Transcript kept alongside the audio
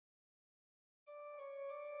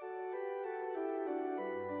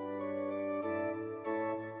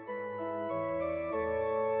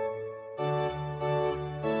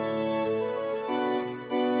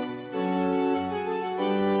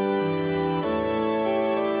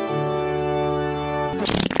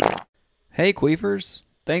Hey, Queefers!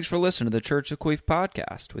 Thanks for listening to the Church of Queef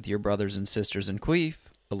podcast with your brothers and sisters in Queef,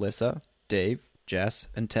 Alyssa, Dave, Jess,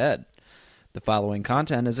 and Ted. The following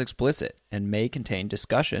content is explicit and may contain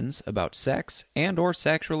discussions about sex and or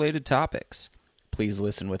sex-related topics. Please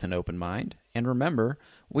listen with an open mind, and remember,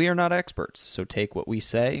 we are not experts, so take what we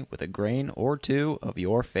say with a grain or two of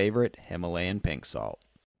your favorite Himalayan pink salt.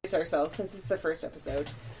 Ourselves, since it's the first episode.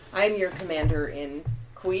 I'm your commander in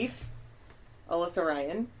Queef, Alyssa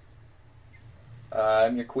Ryan.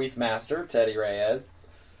 I'm your Queef master, Teddy Reyes.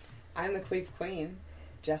 I'm the Queef queen,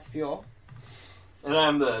 Jess Buell. And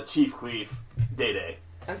I'm the Chief Queef, Day Day.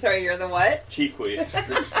 I'm sorry, you're the what? Chief Queef.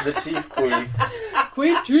 The Chief Queef.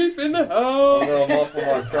 Queef Chief in the house! I'm going to muffle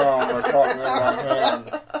my sound by talking in my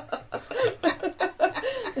hand.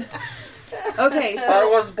 Okay, so... I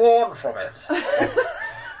was born from it.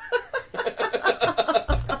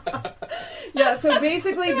 Yeah, so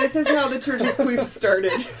basically this is how the Church of Queef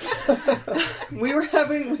started. We were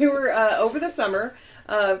over the summer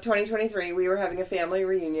of 2023, we were having a family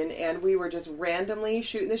reunion, and we were just randomly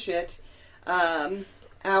shooting the shit.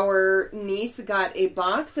 Our niece got a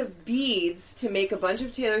box of beads to make a bunch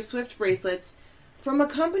of Taylor Swift bracelets from a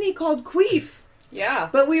company called Queef. Yeah.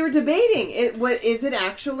 But we were debating, what is it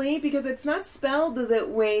actually? Because it's not spelled the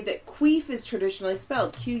way that Queef is traditionally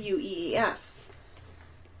spelled, Q-U-E-E-F.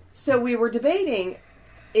 So we were debating,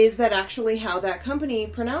 is that actually how that company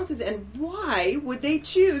pronounces it? And why would they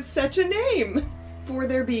choose such a name for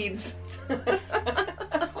their beads?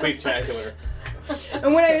 Queeftacular.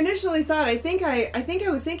 And when I initially saw it, I think I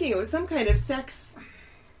was thinking it was some kind of sex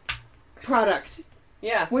product.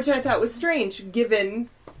 Yeah. Which I thought was strange, given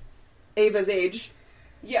Ava's age.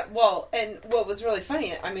 Yeah, well, and what was really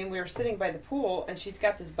funny, I mean, we were sitting by the pool, and she's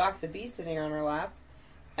got this box of beads sitting on her lap,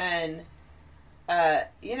 and... the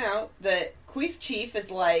Queef chief is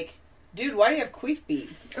like, dude, why do you have Queef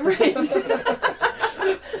beads? Right.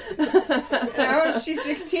 She's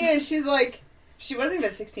 16 and she's like, she wasn't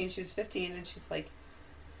even 16, she was 15, and she's like,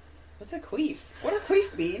 what's a Queef? What are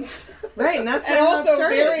Queef beads? Right, and that's and how also it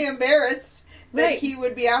started. very embarrassed that Right. he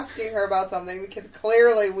would be asking her about something because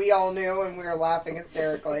clearly we all knew and we were laughing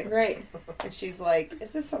hysterically. Right. And she's like,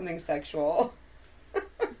 is this something sexual?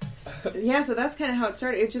 Yeah, so that's kind of how it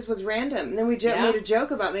started. It just was random. And then we made a joke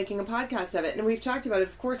about making a podcast of it. And we've talked about it,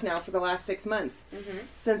 of course, now for the last 6 months. Mm-hmm.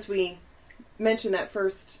 Since we mentioned that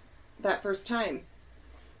first time.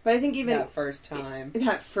 But I think even... That first time,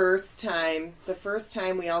 the first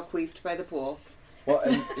time we all queefed by the pool. Well,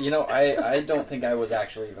 and, I don't think I was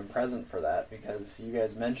actually even present for that because you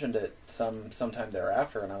guys mentioned it sometime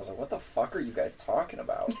thereafter, and I was like, what the fuck are you guys talking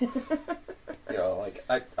about?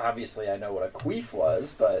 I know what a queef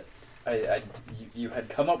was, but you had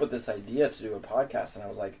come up with this idea to do a podcast, and I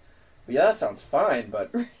was like, well, yeah, that sounds fine,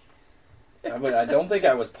 but I don't think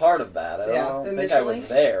I was part of that. I don't think I was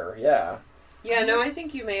there, yeah. Yeah, no, I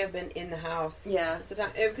think you may have been in the house. Yeah. At the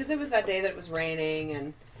time, because it was that day that it was raining,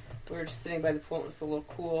 and we were just sitting by the pool, and it was a little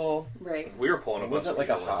cool. Right. We were pulling a bunch. Was it like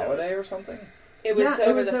a holiday or something? It was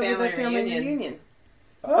over the family reunion.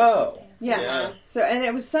 Oh. Yeah. So, and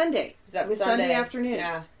it was Sunday. It was Sunday afternoon.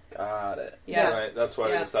 Yeah. Got it. Yeah. Right. That's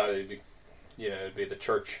why we decided it'd be the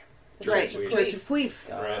church. Right. Church of Queef.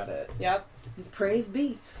 Got it. Yep. Praise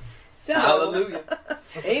be. So, hallelujah.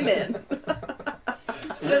 Amen.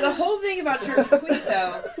 So the whole thing about Church of Queef,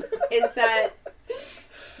 though, is that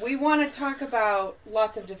we want to talk about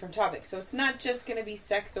lots of different topics. So it's not just going to be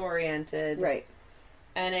sex-oriented. Right.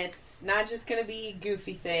 And it's not just going to be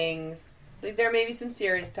goofy things. Like, there may be some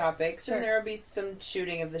serious topics, sure. And there will be some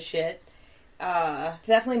shooting of the shit. It's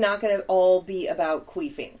definitely not going to all be about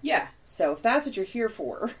queefing. Yeah. So if that's what you're here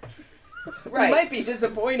for, right. You might be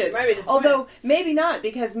disappointed. Although, maybe not,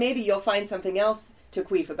 because maybe you'll find something else to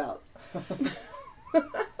queef about.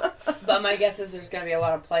 But my guess is there's going to be a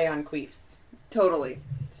lot of play on queefs. Totally.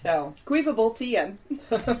 So. Queefable TM.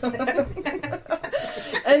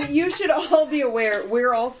 And you should all be aware,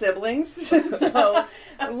 we're all siblings. So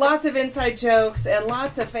lots of inside jokes and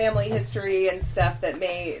lots of family history and stuff that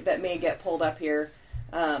may get pulled up here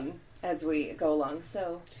as we go along.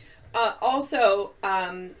 So. Also,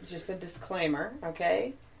 just a disclaimer,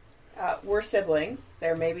 okay? We're siblings.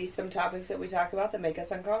 There may be some topics that we talk about that make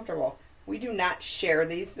us uncomfortable. We do not share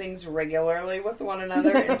these things regularly with one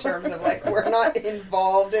another in terms of, we're not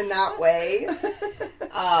involved in that way.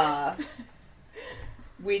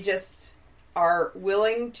 We just are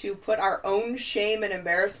willing to put our own shame and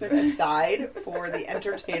embarrassment aside for the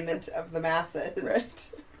entertainment of the masses. Right.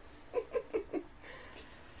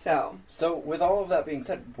 So with all of that being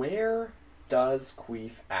said, where does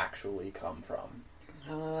queef actually come from?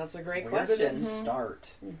 that's a great Where question. did it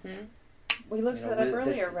start? Mm-hmm. We looked that up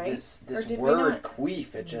earlier, right? This Or did we word not?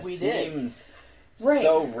 queef, it just We did. seems Right.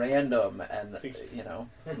 so random and,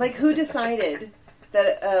 Like, who decided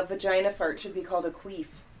that a vagina fart should be called a queef?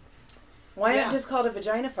 Why Yeah. not just call it a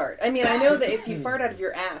vagina fart? I mean, I know that if you fart out of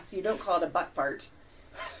your ass, you don't call it a butt fart.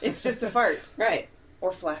 It's just a fart. Right.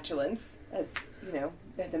 Or flatulence, as,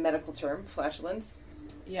 the medical term, flatulence.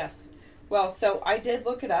 Yes. Well, so I did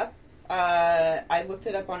look it up. I looked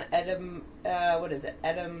it up on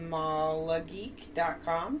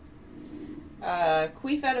etymologeek.com.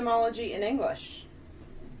 Queef etymology in English.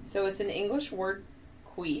 So it's an English word,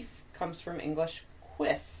 queef, comes from English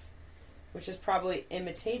quiff, which is probably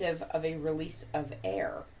imitative of a release of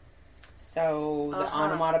air. So the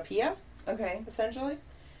onomatopoeia, Okay. essentially.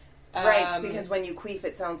 Right, because when you queef,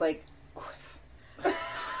 it sounds like quiff.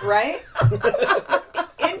 Right?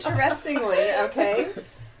 Interestingly, okay,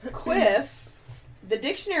 quiff, the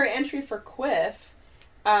dictionary entry for quiff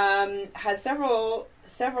has several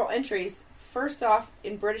entries. First off,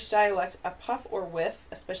 in British dialect, a puff or whiff,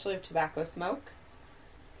 especially of tobacco smoke.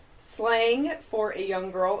 Slang for a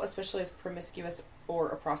young girl, especially as promiscuous or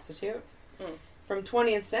a prostitute. From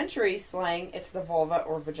 20th century slang, it's the vulva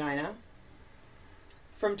or vagina.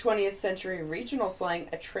 From 20th century regional slang,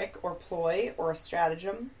 a trick or ploy or a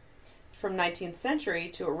stratagem. From 19th century,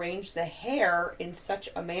 to arrange the hair in such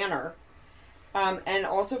a manner. And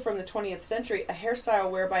also from the 20th century, a hairstyle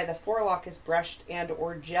whereby the forelock is brushed and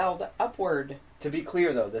or gelled upward. To be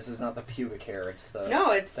clear, though, this is not the pubic hair. It's the the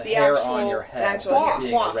hair actual, on your head actual that's hair.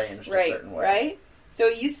 being Coif. arranged a Right, certain way. Right? So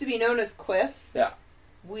it used to be known as quiff. Yeah.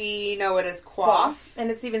 We know it as coif. And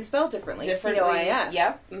it's even spelled differently. Differently. C-O-I-F.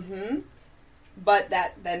 Yep. Mm-hmm. But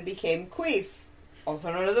that then became queef,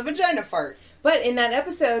 also known as a vagina fart. But in that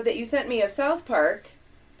episode that you sent me of South Park,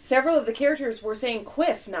 several of the characters were saying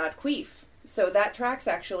quiff, not queef. So that tracks,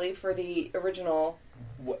 actually, for the original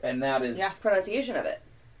And that is... pronunciation of it.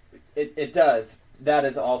 It does. That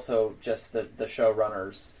is also just the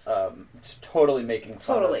showrunners totally making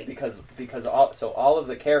fun of, because all of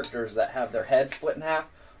the characters that have their head split in half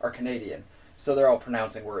are Canadian, so they're all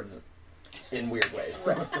pronouncing words in weird ways.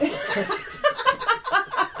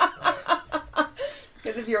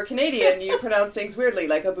 Because if you're Canadian, you pronounce things weirdly,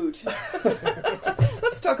 like a boot.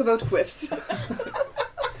 Let's talk about quiffs.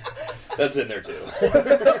 That's in there too.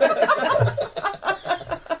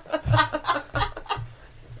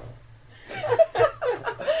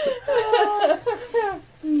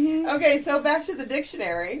 Okay, so back to the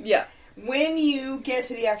dictionary. Yeah. When you get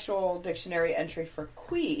to the actual dictionary entry for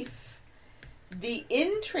queef, the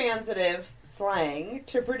intransitive slang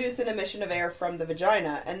to produce an emission of air from the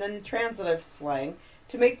vagina, and then transitive slang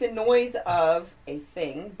to make the noise of a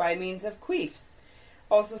thing by means of queefs.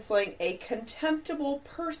 Also slang a contemptible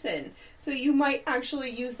person. So you might actually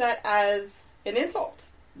use that as an insult.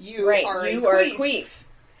 You are a queef.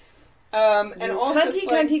 And also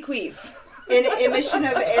cunty queef. an emission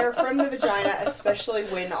of air from the vagina, especially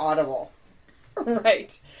when audible.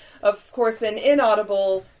 Right. Of course, an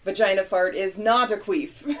inaudible vagina fart is not a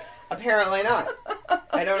queef. Apparently not.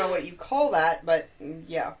 I don't know what you call that, but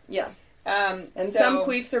yeah. Yeah. And some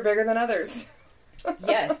queefs are bigger than others.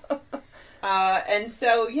 Yes. And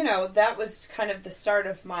so, that was kind of the start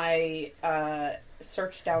of my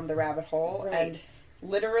search down the rabbit hole. Right. And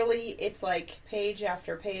literally, it's like page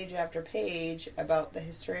after page after page about the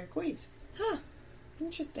history of queefs. Huh.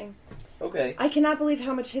 Interesting. Okay. I cannot believe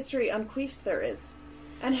how much history on queefs there is.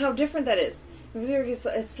 And how different that is. If you're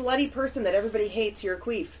a slutty person that everybody hates, you're a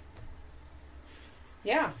queef.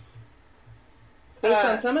 Yeah. Based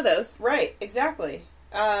on some of those. Right, exactly.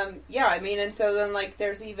 Yeah, I mean, and so then,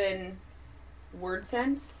 there's even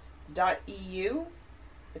wordsense.eu.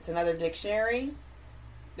 It's another dictionary.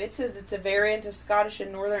 It says it's a variant of Scottish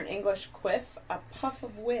and Northern English quiff, a puff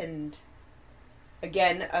of wind.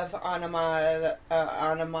 Again, of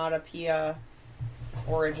onomatopoeia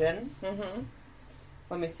origin. Mm-hmm.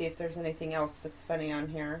 Let me see if there's anything else that's funny on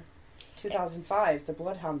here. 2005, the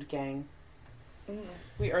Bloodhound Gang.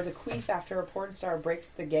 We are the queef after a porn star breaks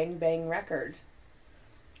the gangbang record.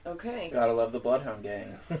 Okay. Gotta love the Bloodhound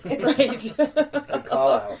Gang. Right. Good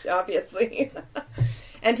call out. Obviously.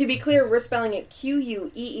 And to be clear, we're spelling it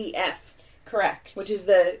Queef. Correct. Which is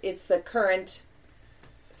the current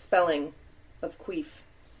spelling of queef.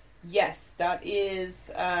 Yes, that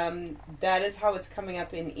is how it's coming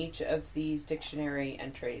up in each of these dictionary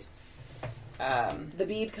entries. The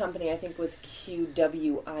bead company, I think, was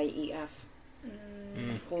QWIEF.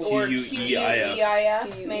 Or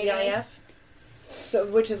QUEIF. maybe. QUEIF. So,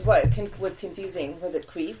 which is what was confusing. Was it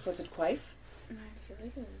queef? Was it queif? I feel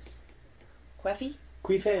like it was Queffy?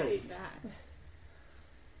 Queefé. that.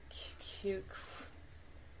 Q.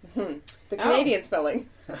 The Canadian spelling.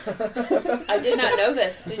 I did not know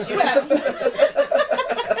this. Did you have...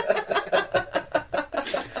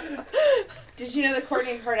 Did you know that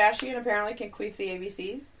Kourtney Kardashian apparently can queef the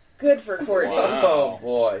ABCs? Good for Kourtney. Wow. Oh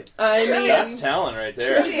boy. I mean, That's talent right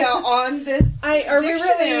there. Trivia on this are we really,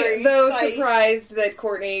 dictionary though, site. surprised that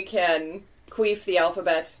Kourtney can queef the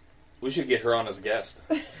alphabet? We should get her on as a guest.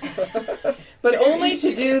 But only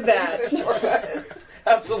to do that.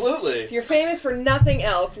 Absolutely. If you're famous for nothing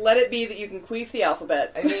else, let it be that you can queef the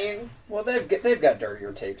alphabet. I mean, Well, they've got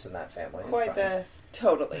dirtier tapes in that family. It's quite fine.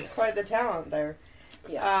 Totally. the talent there.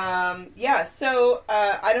 Yeah. So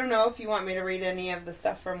I don't know if you want me to read any of the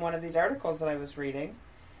stuff from one of these articles that I was reading.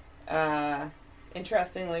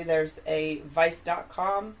 Interestingly, there's a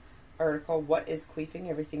Vice.com article, What is Queefing?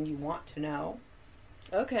 Everything You Want to Know.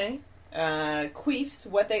 Okay. Queefs,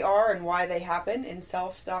 what they are and why they happen in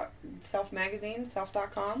Self magazine,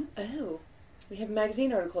 self.com. Oh. We have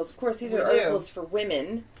magazine articles. Of course, these We are do. articles for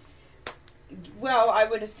women. Well, I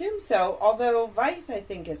would assume so, although Vice, I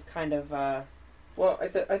think, is kind of... Well,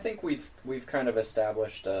 I think we've kind of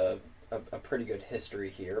established a pretty good history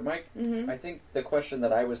here, Mike. Mm-hmm. I think the question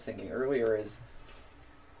that I was thinking earlier is,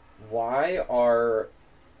 why are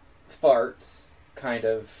farts kind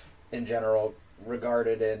of in general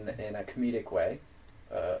regarded in a comedic way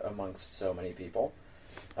amongst so many people,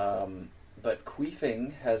 but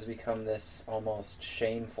queefing has become this almost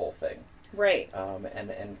shameful thing, Right.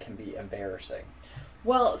 and can be embarrassing.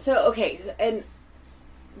 Well, so, okay, and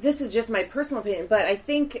this is just my personal opinion, but I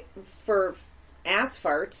think for ass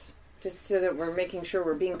farts, just so that we're making sure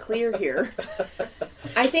we're being clear here,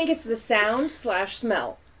 I think it's the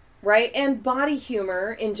sound/smell, right? And body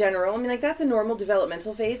humor in general. I mean, like, that's a normal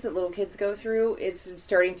developmental phase that little kids go through, is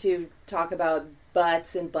starting to talk about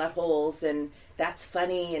butts and buttholes, and that's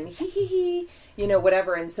funny, and hee,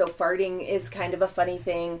 whatever. And so farting is kind of a funny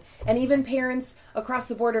thing. And even parents across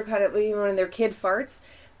the border kind of, even when their kid farts,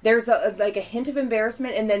 there's a hint of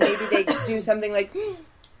embarrassment, and then maybe they do something like,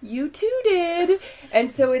 you too did.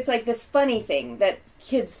 And so it's like this funny thing that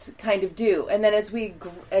kids kind of do. And then as we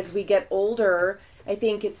get older, I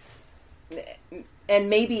think it's, and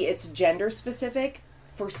maybe it's gender specific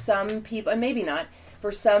for some people, and maybe not.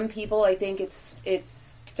 For some people, I think it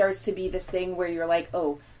starts to be this thing where you're like,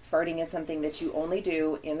 oh, farting is something that you only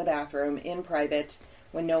do in the bathroom, in private,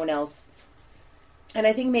 when no one else. And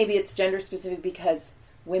I think maybe it's gender specific because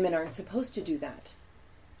women aren't supposed to do that,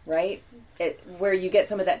 right? Where you get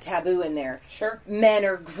some of that taboo in there. Sure. Men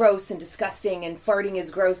are gross and disgusting, and farting is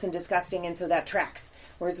gross and disgusting, and so that tracks.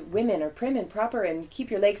 Whereas women are prim and proper and keep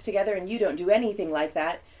your legs together, and you don't do anything like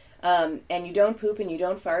that. And you don't poop, and you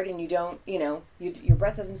don't fart, and you don't, your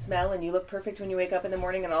breath doesn't smell, and you look perfect when you wake up in the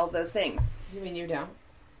morning, and all of those things. You mean you don't?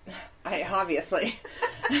 I obviously.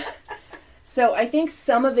 So I think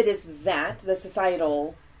some of it is that, the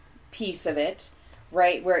societal piece of it,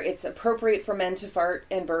 right, where it's appropriate for men to fart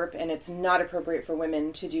and burp, and it's not appropriate for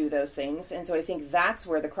women to do those things. And so I think that's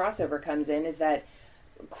where the crossover comes in, is that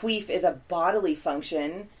queef is a bodily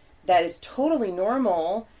function that is totally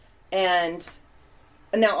normal. And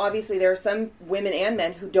now, obviously, there are some women and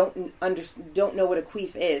men who don't know what a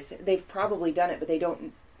queef is. They've probably done it, but they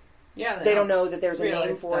don't. Yeah, They don't know that there's a name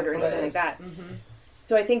realize for it or that's what anything it like is. that. Mm-hmm.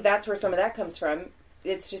 So I think that's where some of that comes from.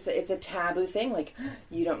 It's just, it's a taboo thing. Like,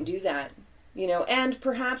 you don't do that, and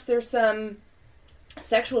perhaps there's some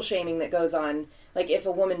sexual shaming that goes on. Like, if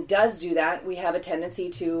a woman does do that, we have a tendency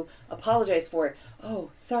to apologize for it. Oh,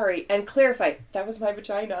 sorry. And clarify, that was my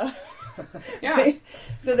vagina. Yeah. Right?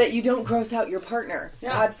 So that you don't gross out your partner.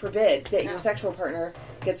 Yeah. God forbid that Yeah. your sexual partner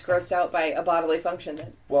gets grossed out by a bodily function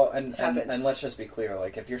that And happens. let's just be clear,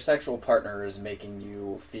 like, if your sexual partner is making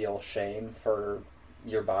you feel shame for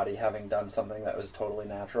your body having done something that was totally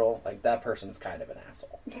natural, like, that person's kind of an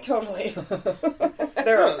asshole. Totally.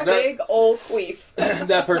 They're a big old queef.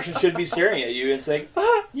 That person should be staring at you and saying,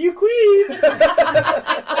 "Ah, you queef."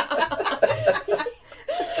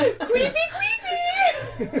 Queefy,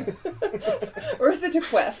 queefy! Or is it a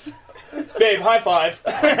queef? Babe, high five.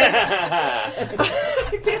 I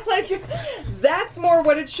feel like that's more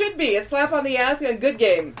what it should be. A slap on the ass and a good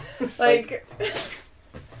game. Like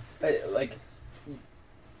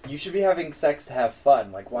you should be having sex to have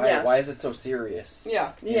fun. Like, why is it so serious?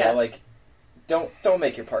 Yeah. You know, like, don't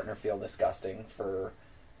make your partner feel disgusting for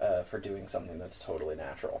doing something that's totally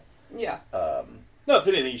natural. Yeah. No, if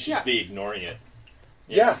anything, you should just be ignoring it.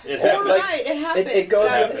 Yeah. It You're happens. right, it happens. It goes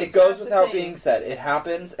That's without the being thing. said. It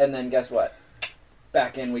happens, and then guess what?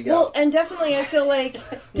 back in we go. Well, and definitely, I feel like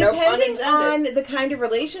No pun depending on intended. the kind of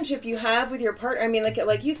relationship you have with your partner, I mean,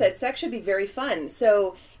 like you said, sex should be very fun.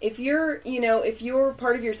 So if you're, if your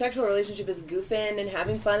part of your sexual relationship is goofing and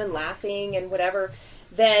having fun and laughing and whatever,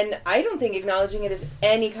 then I don't think acknowledging it is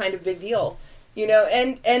any kind of big deal.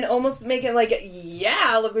 And almost make it like,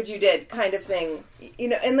 yeah, look what you did kind of thing.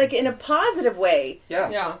 And like in a positive way. Yeah.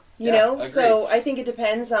 Yeah. Agreed. So I think it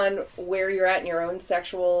depends on where you're at in your own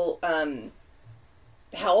sexual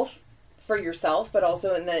health for yourself, but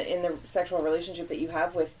also in the sexual relationship that you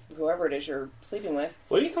have with whoever it is you're sleeping with.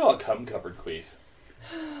 What do you call a cum-covered queef?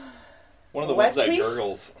 One of the Wet ones that queef?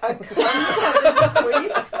 gurgles. A cum-covered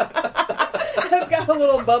queef? It's got a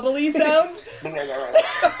little bubbly sound.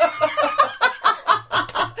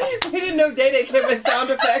 We didn't know Day came with sound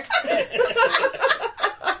effects.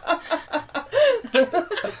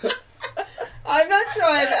 I'm not sure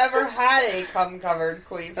I've ever had a cum-covered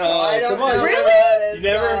queef, so Oh, I don't come on. know. Really? what that is, You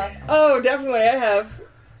never- Oh, definitely, I have.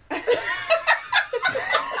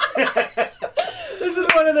 This is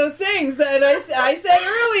one of those things that I said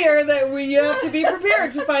earlier that we have to be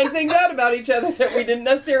prepared to find things out about each other that we didn't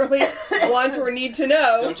necessarily want or need to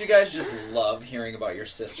know. Don't you guys just love hearing about your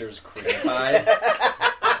sister's cream pies?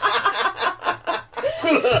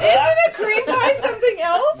 Isn't a cream pie something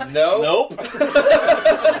else? No. Nope.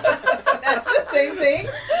 That's the same thing.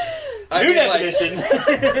 I New mean, like, definition.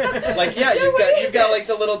 yeah, you've got like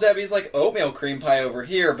the little Debbie's like oatmeal cream pie over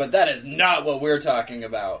here, but that is not what we're talking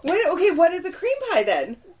about. What is a cream pie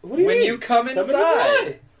then? What do you When mean? you come Come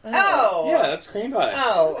inside. Oh. Yeah, that's cream pie.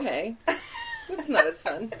 Oh. Okay. That's not as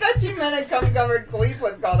fun. I thought you meant a cum-covered queef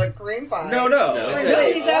was called a cream pie. No. No. It's Wait, No,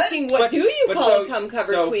 a- he's asking what But- do you but call so- a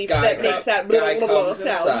cum-covered so queef guy that makes that guy blah, blah, blah comes sound?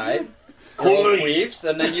 inside, little queefs,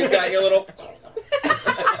 and then you've got your little...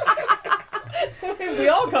 We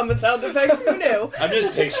all come with sound effects. Who knew? I'm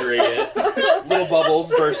just picturing it. Little bubbles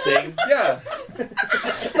bursting. Yeah.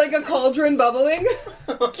 Like a cauldron bubbling.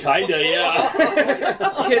 Kinda, yeah.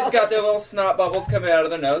 Kids got their little snot bubbles coming out of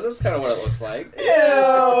their nose. That's kind of what it looks like. Ew.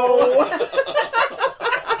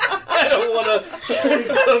 I don't want to compare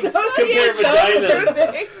Associate those two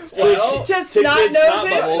vaginas. things. Well, Just To snot kids' snot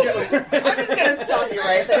noses. bubbles. I'm just going to stop you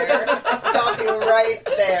right there. Stop you right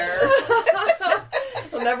there.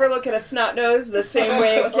 I'll never look at a snot nose the same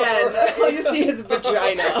way again. All you see is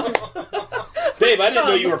vagina Babe, I didn't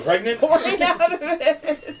know you were pregnant. pouring out of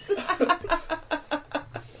it.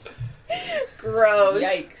 Gross.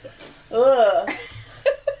 Yikes. Ugh.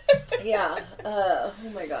 Yeah. Oh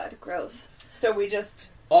my god. Gross. So we just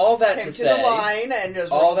all that came to to say, the line and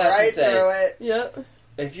just all rolled that to right say- through it. Yep.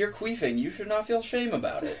 if you're queefing, you should not feel shame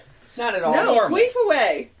about it. Not at all. No, normal. queef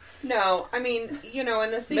away. No, I mean,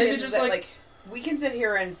 and the thing Maybe is just that, like- we can sit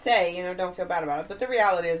here and say, don't feel bad about it, but the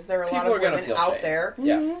reality is there are a lot People of are gonna women feel out shame. there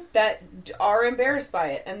Yeah. that are embarrassed by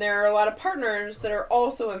it, and there are a lot of partners that are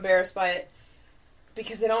also embarrassed by it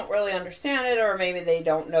because they don't really understand it, or maybe they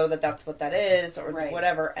don't know that that's what that is, or Right.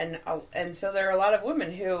 whatever, and so there are a lot of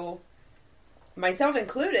women who, myself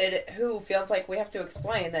included, who feels like we have to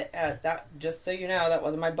explain that that, just so you know, that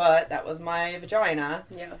wasn't my butt, that was my vagina.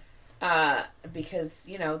 Yeah. Because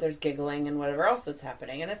there's giggling and whatever else that's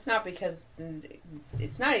happening, and it's not because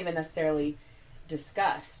it's not even necessarily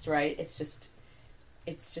discussed, right? It's just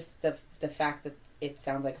the fact that it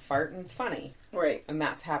sounds like a fart and it's funny, Right. and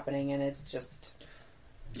that's happening, and it's just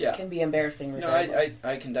Yeah. it can be embarrassing. No, Regardless.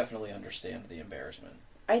 I can definitely understand the embarrassment.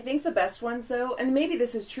 I think the best ones, though, and maybe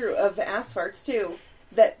this is true of ass farts too,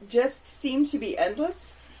 that just seem to be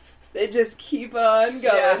endless. They just keep on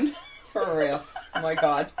going. Yeah. For real. Oh my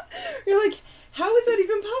god. You're like, how is that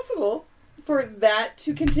even possible for that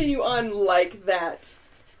to continue on like that?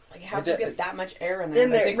 Like, how But do you that- get that much air in In there?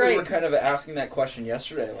 there. I think we were right. kind of asking that question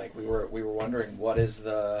yesterday. Like we were wondering what is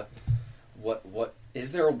the what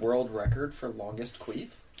is there a world record for longest queef?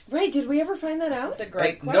 Right, did we ever find that out? That's a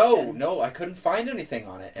great No, question. no, I couldn't find anything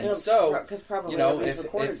on it. And No, so, because probably nobody's nobody's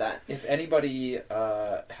recorded that. if anybody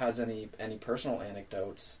has any personal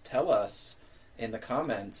anecdotes, tell us in the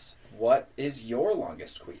comments. What is your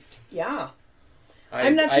longest queef? Yeah.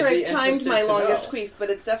 I'm not sure I'd be I've timed interested my to longest know. queef, but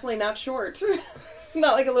it's definitely not short.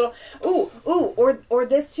 Not like a little or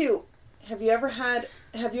this too. Have you ever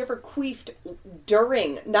queefed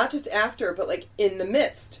during, not just after, but like in the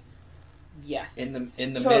midst? Yes. In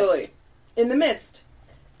the Totally. midst. In the midst.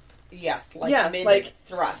 Yes. Like Yeah, mid like,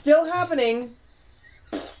 thrust. Still happening.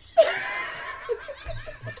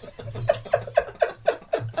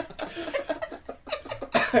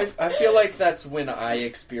 I feel like that's when I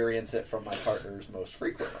experience it from my partners most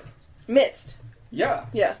frequently. Midst. Yeah.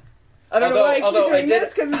 Yeah. I don't know why I keep Although I doing did-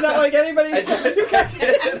 this, because it's not like anybody's I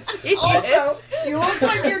did- see Also, it. You look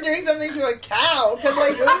like you're doing something to a cow, because,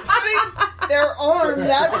 like, who's putting their arm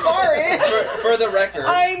that far in? For the record,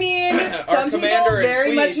 I mean, our some people commander in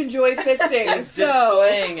very Queef much enjoy fisting. is So,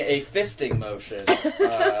 displaying a fisting motion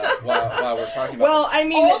while we're talking about well, this. I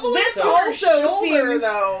mean, All the way this to your also shoulder, seems.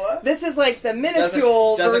 though. This is like the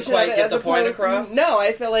minuscule Doesn't version quite of it, get as the point opposed- across? No,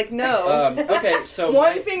 I feel like no. Okay, so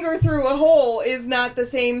One finger through a hole is not the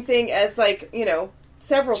same thing as, like, you know,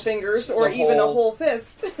 several fingers just or the even a whole- whole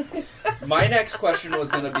fist. my next question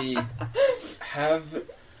was going to be,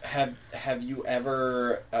 have you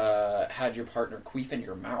ever had your partner queef in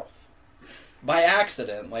your mouth? By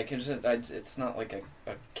accident, like it's not like a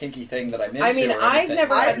kinky thing that I'm into. I mean, or I've anything.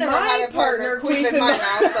 never I've had never my had a partner queef in my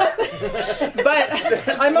mouth, but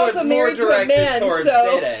But I'm was also more married to a directed man, towards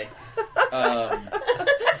so... Day-Day.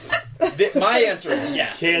 My answer is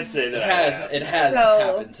yes. Can't say that. It has So-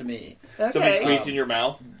 happened to me. Somebody Okay. squeaked in your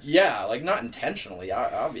mouth? Yeah, like not intentionally,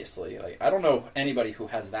 obviously. Like I don't know anybody who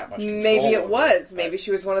has that much control. Maybe it over was. it. Maybe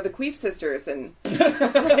she was one of the Queef sisters and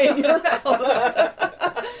right in your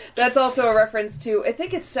mouth. That's also a reference to, I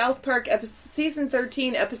think it's South Park season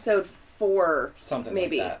 13, episode 4. Something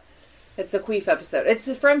maybe. like that. It's a Queef episode.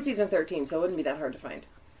 It's from season 13, so it wouldn't be that hard to find.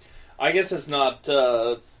 I guess it's not,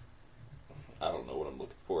 I don't know what I'm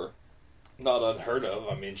looking for. Not unheard of.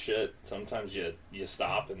 I mean, shit. Sometimes you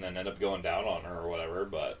stop and then end up going down on her or whatever,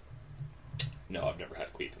 but no, I've never had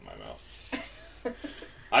a queef in my mouth.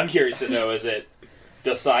 I'm curious to know,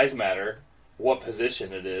 does size matter? What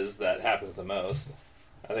position it is that happens the most?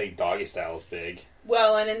 I think doggy style is big.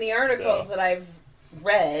 well, and in the articles So. that I've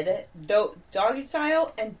read, doggy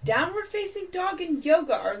style and downward facing dog in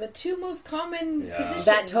yoga are the two most common Yeah. positions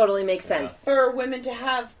That totally makes Yeah. sense. for women to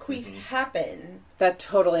have queefs happen. That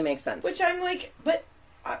totally makes sense. Which I'm like, but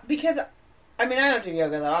because I mean, I don't do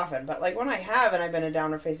yoga that often, but like when I have and I've been a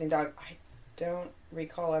downward facing dog, I don't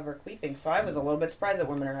recall ever queefing. So I was a little bit surprised that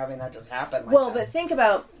women are having that just happen. Like well, that. but think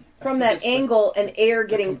about from think that it's the- angle and air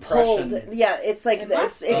getting pulled. compression. Yeah, it's like It this.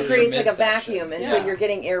 must It be. Of your creates like a midsection. vacuum, and Yeah. so you're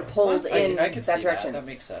getting air pulled in I could that see direction. that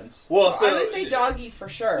makes sense. Well, So I would say doggy for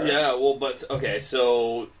sure. Yeah, well, but okay,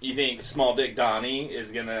 so you think small dick Donnie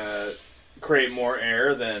is gonna create more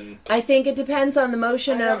air than... I think it depends on the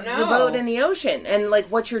motion I of don't the know. boat in the ocean and like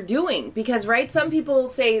what you're doing. Because right, some people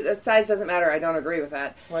say that size doesn't matter. I don't agree with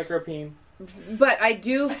that. Micropene. But I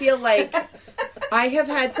do feel like I have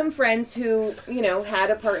had some friends who, you know, had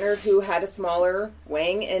a partner who had a smaller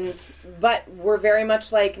wang, but were very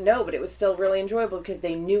much like, no, but it was still really enjoyable because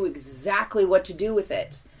they knew exactly what to do with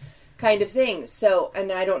it, kind of thing. So,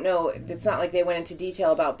 and I don't know, it's not like they went into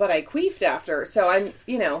detail about, but I queefed after. So I'm,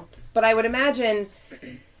 you know, but I would imagine,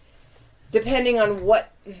 depending on what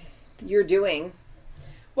you're doing.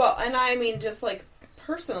 Well, and I mean, just like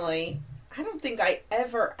personally, I don't think I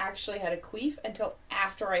ever actually had a queef until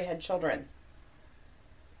after I had children.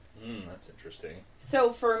 That's interesting.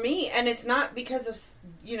 So for me, and it's not because of,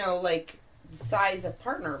 you know, like size of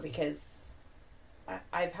partner, because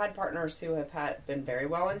I've had partners who have been very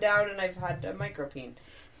well endowed, and I've had a micropene.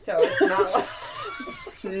 So it's not like,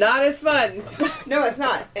 Not as fun. no, it's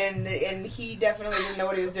not. And he definitely didn't know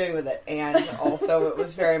what he was doing with it. And also it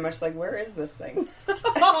was very much like, where is this thing? Poor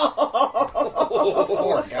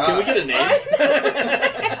guy. Can we get a name?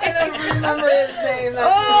 I don't remember his name.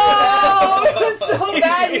 Oh, it was so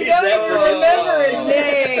bad you don't even remember his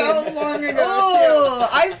name. So long ago, Oh,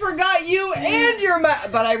 I forgot you and your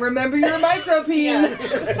but I remember your micropene.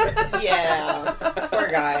 yeah, poor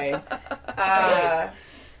guy.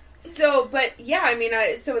 So, but yeah, I mean,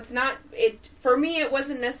 so it's not, for me, it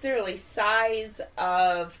wasn't necessarily size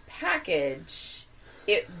of package.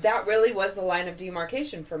 That really was the line of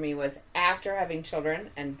demarcation for me, was after having children,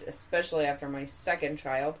 and especially after my second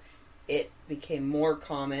child, it became more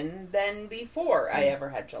common than before I ever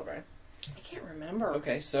had children. I can't remember.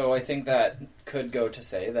 Okay, so I think that could go to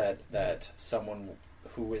say that someone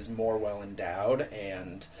who is more well endowed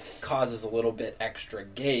and causes a little bit extra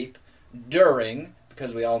gape during,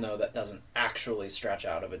 because we all know that doesn't actually stretch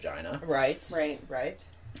out a vagina, Right. Right.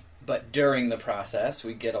 but during the process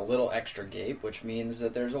we get a little extra gape, which means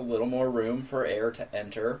that there's a little more room for air to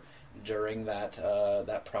enter during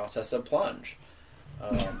that process of plunge.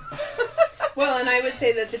 Well, and I would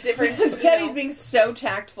say that the difference... Teddy's being so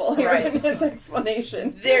tactful here Right. in his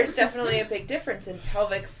explanation. There's definitely a big difference in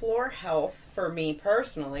pelvic floor health for me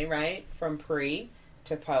personally, right? From pre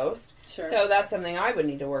to post. Sure. So that's something I would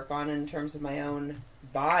need to work on in terms of my own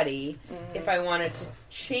body if I wanted to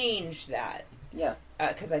change that. Yeah.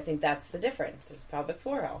 Because I think that's the difference, is pelvic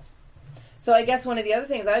floor health. So I guess one of the other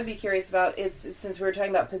things I'd be curious about is, since we were talking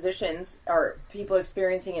about positions, are people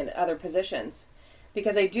experiencing in other positions?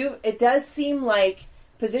 Because it does seem like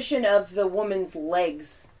position of the woman's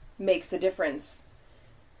legs makes a difference.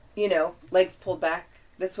 You know, legs pulled back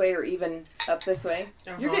this way or even up this way.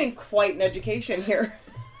 You're getting quite an education here.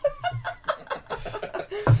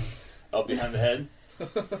 Up behind the head.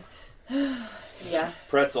 Yeah.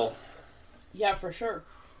 Pretzel. Yeah, for sure.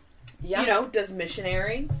 Yeah. You know, does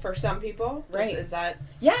missionary for some people? Right. Is that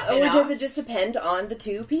Yeah, or enough? does it just depend on the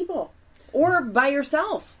two people? Or by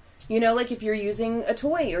yourself? You know, like if you're using a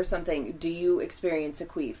toy or something, do you experience a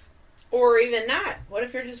queef? Or even not. What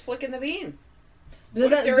if you're just flicking the bean? So What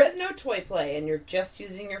if that- there but- is no toy play and you're just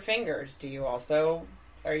using your fingers?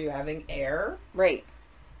 Are you having air? Right.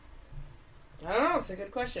 I don't know. It's a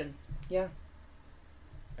good question. Yeah.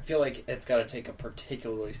 I feel like it's got to take a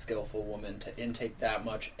particularly skillful woman to intake that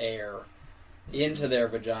much air into their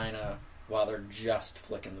vagina while they're just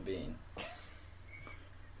flicking the bean.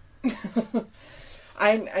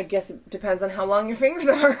 I guess it depends on how long your fingers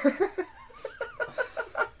are.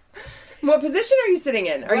 What position are you sitting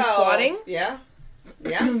in? Are you squatting? Yeah.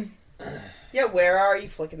 Yeah. Yeah, where are you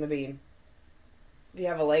flicking the bean? Do you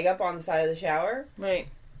have a leg up on the side of the shower? Right.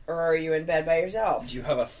 Or are you in bed by yourself? Do you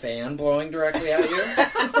have a fan blowing directly at you?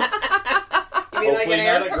 You mean like an Hopefully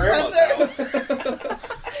air not at Grandma's compressor? house.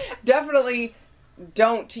 Definitely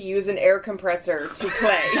don't use an air compressor to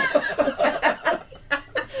play.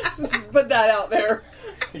 Just put that out there.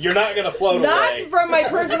 You're not going to float Not away. from my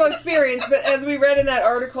personal experience, but as we read in that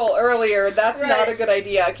article earlier, that's Right. not a good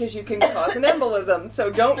idea because you can cause an embolism. So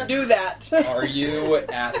don't do that. Are you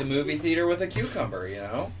at the movie theater with a cucumber, you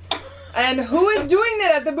know? And who is doing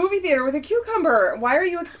that at the movie theater with a cucumber? Why are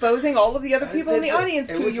you exposing all of the other people in the It's- audience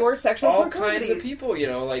it to was your sexual all proclivities? kinds of people, you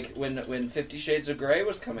know, like when 50 Shades of Grey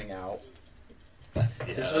was coming out. Yeah,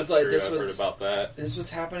 This was that's like- true. this I've was- heard about that. This was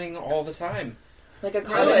happening all the time. Like a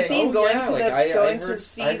common Really? theme going yeah, to like the I going heard, to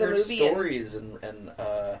see I the heard movie. stories and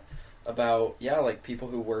about like people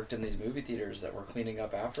who worked in these movie theaters that were cleaning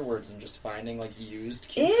up afterwards and just finding like used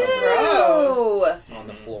cucumbers Ew! on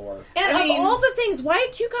the floor. And I of mean- all the things, why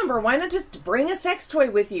a cucumber? Why not just bring a sex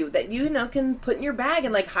toy with you that you know can put in your bag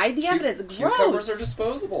and like hide the evidence? Gross. Cucumbers are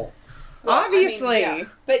disposable. Well, I mean, Obviously. yeah.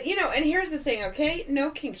 But, you know, and here's the thing, okay?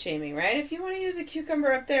 No kink shaming, right? If you want to use a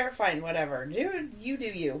cucumber up there, fine, whatever. Do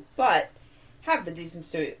you. But have the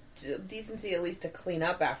decency at least to clean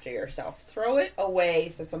up after yourself. Throw it away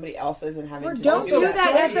so somebody else isn't having Or to don't do do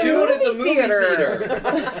that at the Do it at the movie movie theater.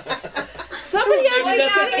 Somebody else Maybe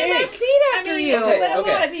is that's sitting in okay. that seat I after mean, you. Okay, but a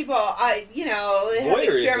okay. lot of people, they have Voyeurism,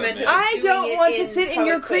 experimented. man. I doing don't it want to in sit in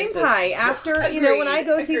your public cream places. pie after, when I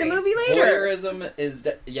go see the Agreed. movie later. Voyeurism is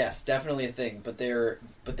yes, definitely a thing, but there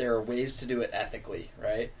are ways to do it ethically,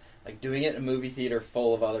 right? Like doing it in a movie theater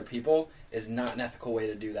full of other people is not an ethical way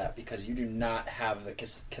to do that because you do not have the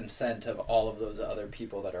consent of all of those other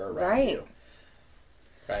people that are around Right. you.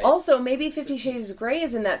 Right. Also, maybe 50 Shades of Grey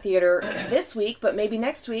is in that theater this week, but maybe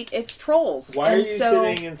next week it's Trolls. Why are And you so,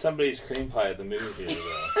 sitting in somebody's cream pie at the movie theater,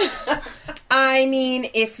 though? I mean,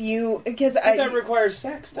 if you... Because That requires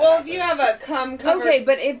sex. To Well, if happen. you have a cum covered... Okay,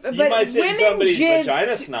 but You but might sit in women somebody's jizz...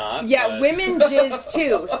 vagina snot. Yeah, but- women jizz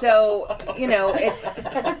too. So,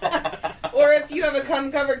 it's... Or if you have a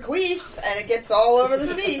cum-covered queef and it gets all over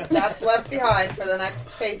the seat, that's left behind for the next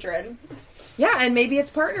patron. Yeah, and maybe it's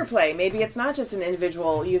partner play. Maybe it's not just an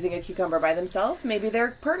individual using a cucumber by themselves. Maybe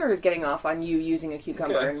their partner is getting off on you using a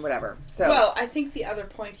cucumber Okay. and whatever. So, Well, I think the other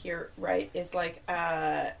point here, right, is like,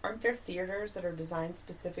 aren't there theaters that are designed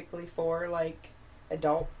specifically for, like,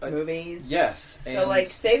 adult movies? Yes. So, like,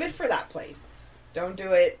 save it for that place. Don't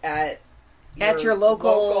do it at your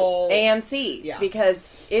local AMC. Yeah.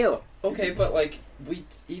 Because, ew. Okay, but like we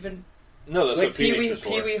even No, that's like what Phoenix is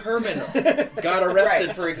Pee for. Wee Herman got arrested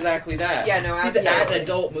Right. for exactly that. Yeah, no, He's at absolutely. an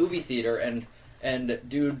adult movie theater and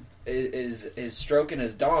dude is stroking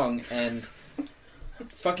his dong and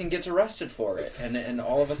fucking gets arrested for it and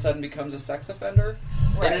all of a sudden becomes a sex offender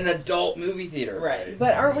Right. in an adult movie theater. Right.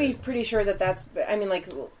 But aren't we pretty sure that that's... I mean, like,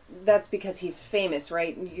 that's because he's famous,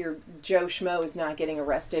 right? Your Joe Schmo is not getting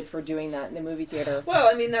arrested for doing that in a movie theater. Well,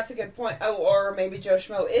 I mean, that's a good point. Oh, or maybe Joe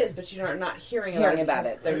Schmo is, but you're not hearing about Hearing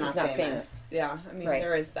it. They're because not, he's not famous. Yeah, I mean, Right.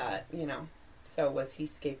 there is that, So was he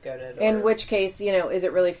scapegoated? Or... In which case, is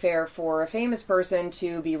it really fair for a famous person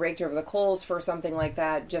to be raked over the coals for something like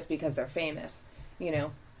that just because they're famous?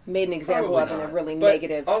 Made an example Probably of in a not. really But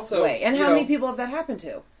negative also, way. And you how many know- people have that happened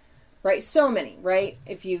to? Right? So many, right?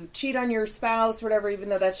 If you cheat on your spouse or whatever, even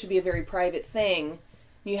though that should be a very private thing,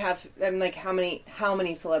 you have, how many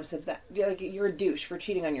celebs have that? Like, you're a douche for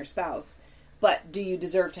cheating on your spouse. But do you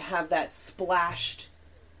deserve to have that splashed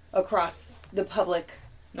across the public,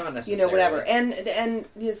 Not necessarily. whatever? And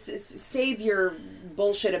just save your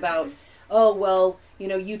bullshit about, oh, well,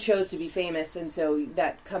 you chose to be famous, and so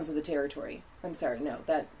that comes with the territory. I'm sorry, no.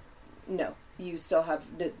 You still have,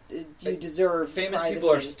 you deserve famous privacy.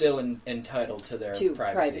 people are still entitled to their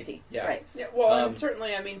privacy. Yeah. Right. Yeah, well, and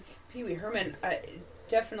certainly, I mean, Pee Wee Herman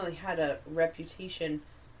definitely had a reputation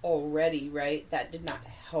already, right? That did not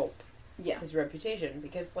help his reputation,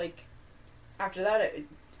 because, like, after that,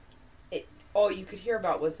 it all you could hear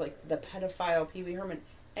about was, like, the pedophile Pee Wee Herman.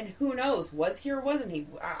 And who knows, was he or wasn't he?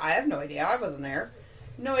 I have no idea. I wasn't there.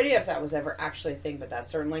 No idea if that was ever actually a thing, but that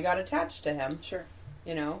certainly got attached to him. Sure.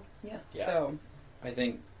 Yeah. So, I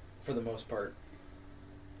think, for the most part,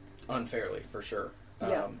 unfairly, for sure.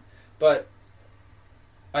 Yeah. But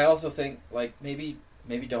I also think, like, maybe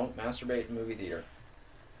don't masturbate in movie theater.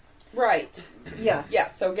 right. Yeah. Yeah,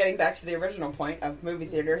 so getting back to the original point of movie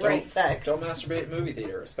theaters Right. and sex. Don't masturbate in movie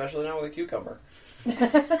theater, especially not with a cucumber.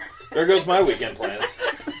 There goes my weekend plans.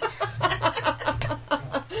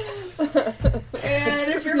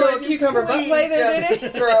 And if you're Little going to cucumber butt play there, just did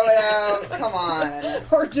it? throw it out. Come on.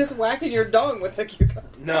 Or just whacking your dong with the cucumber.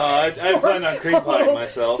 No, I plan on cream pieing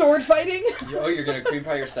myself. Sword fighting? You're going to cream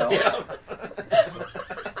pie yourself? Yeah.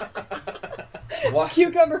 What?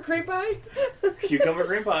 Cucumber cream pie? Cucumber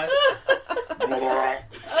cream pie.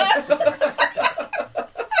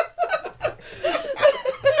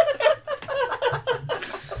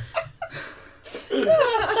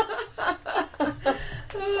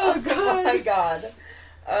 Oh my god.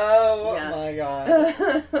 Oh Yeah. my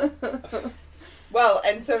god. Well,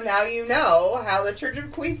 and so now you know how the Church of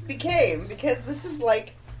Queef became, because this is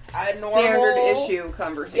like a Standard normal issue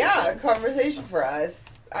conversation. Yeah, conversation for us.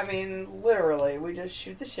 I mean, literally, we just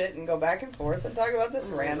shoot the shit and go back and forth and talk about this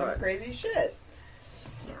random God. crazy shit.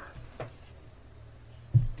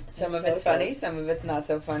 Some of so it's funny, does. some of it's not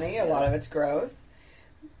so funny, a lot of it's gross.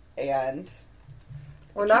 And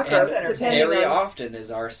Or not And gross, entertaining. depending Very on... often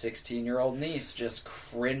is our 16-year-old niece just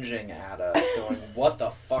cringing at us, going, "What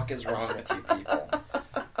the fuck is wrong with you people?"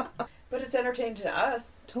 but it's entertaining to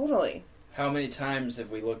us. Totally. How many times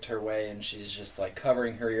have we looked her way and she's just like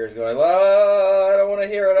covering her ears, going, "Oh, I don't want to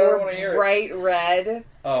hear it. I Or don't want to hear it." bright red.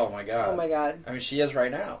 Oh my god. Oh my god. I mean, she is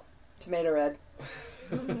right now. Tomato red.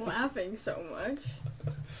 I'm laughing so much.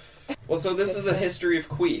 Well, so this is the history of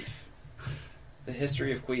Queef. The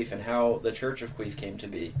history of Queef and how the Church of Queef came to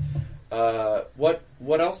be. What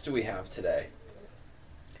else do we have today?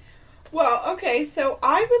 Well, okay, so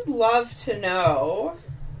I would love to know.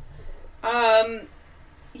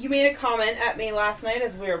 You made a comment at me last night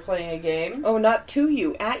as we were playing a game. Oh, not to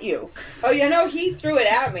you, at you. Oh, yeah, no, he threw it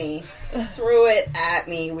at me. Threw it at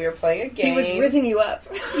me. We were playing a game. He was rizzing you up.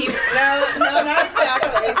 No, not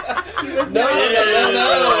exactly. He was No.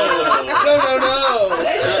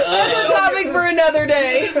 That's a topic for another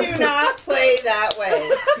day. Do not play that way.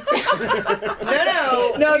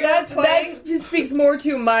 No. No, You're that playing- speaks more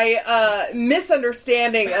to my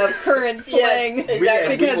misunderstanding of current slang. Yes,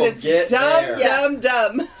 exactly. Because We will get it's dumb, there.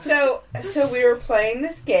 dumb. So we were playing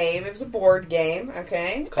this game. It was a board game,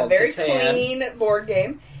 okay? It's called a very Catan. clean board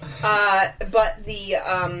game. But the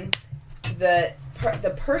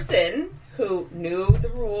person who knew the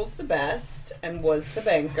rules the best and was the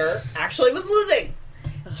banker actually was losing.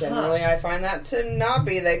 Generally, I find that to not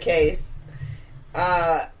be the case.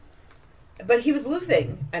 But he was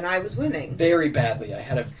losing, and I was winning. Very badly. I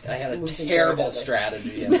had a Losing terrible very badly.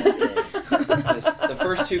 strategy in this game. The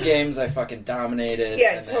first two games I fucking dominated.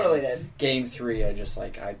 Yeah, and totally then did. Game 3,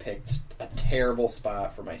 I picked a terrible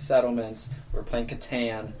spot for my settlements. We were playing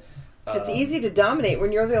Catan. It's easy to dominate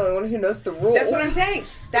when you're the only one who knows the rules. That's what I'm saying.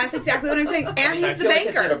 That's exactly what I'm saying. And I he's the feel like I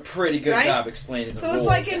banker. did a pretty good right? job explaining the So rules. it's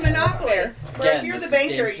like in Monopoly, where Again, if you're this the is game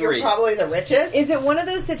banker, you're 3. probably the richest. Is it one of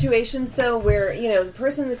those situations, though, where, the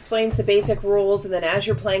person explains the basic rules, and then as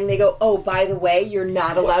you're playing, they go, "Oh, by the way, you're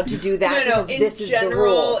not allowed to do that No. because In this is the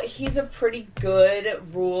general, rule." he's a pretty good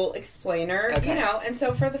rule explainer, Okay. And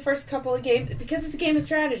so for the first couple of games, because it's a game of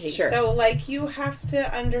strategy, Sure. so, like, you have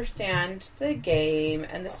to understand the game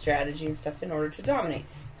and the strategy and stuff in order to dominate.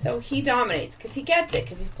 So he dominates, because he gets it,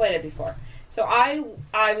 because he's played it before. So I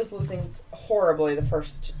was losing horribly the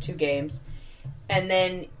first two games, and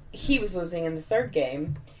then he was losing in the third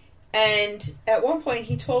game. And at one point,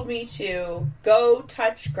 he told me to go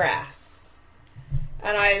touch grass.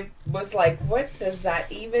 And I was like, what does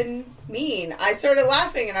that even mean? I started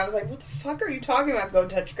laughing, and I was like, what the fuck are you talking about, go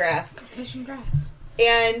touch grass? Go touch some grass.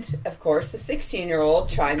 And, of course, the 16-year-old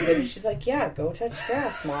chimes in, and she's like, yeah, go touch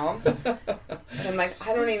grass, Mom. And I'm like,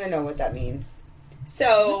 I don't even know what that means.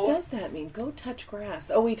 So What does that mean? Go touch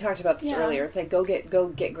grass. Oh, we talked about this Yeah. earlier. It's like go get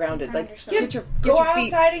grounded. I Like understand. get go your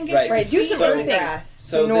feet. outside and get Right. your Right, do feet some in the earthing. grass.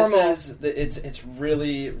 So Normal. this is it's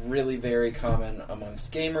really really very common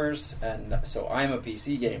amongst gamers, and so I'm a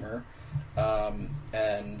PC gamer,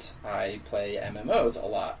 and I play MMOs a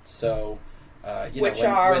lot. So Which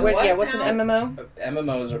are when what What's now? an MMO?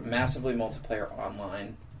 MMOs are massively multiplayer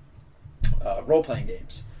online role playing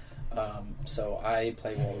games. So I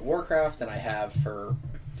play World of Warcraft, and I have for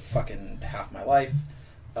fucking half my life,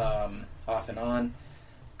 off and on,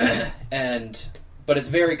 but it's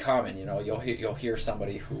very common. You know, you'll hear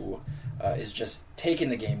somebody who is just taking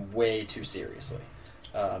the game way too seriously,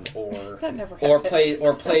 or That never plays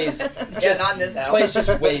just not in this house. plays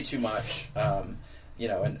just way too much. You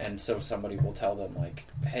know, and so somebody will tell them like,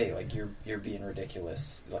 "Hey, like you're being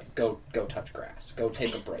ridiculous. Like, go touch grass. Go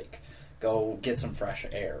take a break. Go get some fresh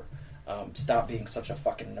air. Stop being such a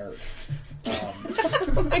fucking nerd."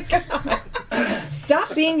 Oh my god!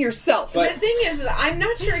 Stop being yourself. But- The thing is, I'm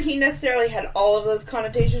not sure he necessarily had all of those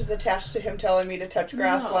connotations attached to him telling me to touch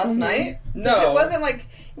grass No. last night. No, It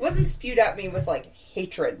wasn't spewed at me with like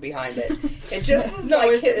hatred behind it. It just was no,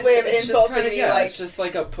 like his way of it's just insulting kinda, me. yeah, Like, it's just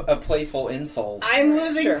like a playful insult. I'm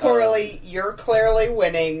losing Sure. poorly. You're clearly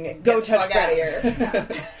winning. Go Get the touch fuck out of grass.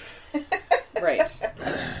 here. Right.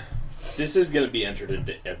 This is going to be entered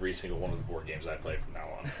into every single one of the board games I play from now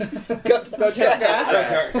on. Go touch I grass.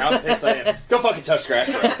 don't care how pissed I am. Go fucking touch grass,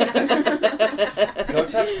 bro. Go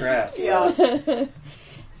touch grass. Bro. Yeah.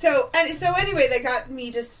 So anyway, that got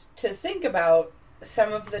me just to think about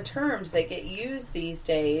some of the terms that get used these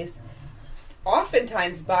days,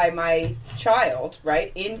 oftentimes by my child,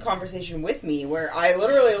 right, in conversation with me, where I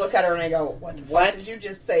literally look at her and I go, "What the What? fuck did you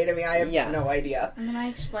just say to me? I have Yeah. no idea." And then I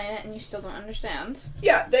explain it, and you still don't understand.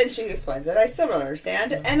 Yeah, then she explains it. I still don't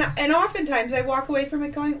understand, and oftentimes I walk away from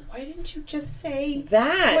it going, "Why didn't you just say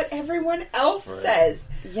That. what everyone else Right. says?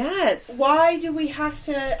 Yes. Why do we have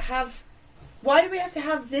to have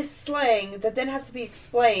this slang that then has to be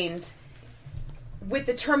explained with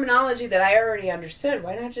the terminology that I already understood?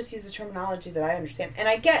 Why not just use the terminology that I understand?" And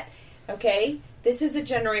I get, okay, this is a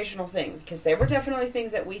generational thing, because there were definitely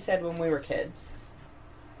things that we said when we were kids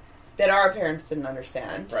that our parents didn't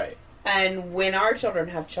understand. Right. And when our children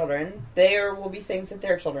have children, there will be things that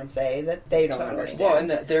their children say that they don't Totally. understand. Well, and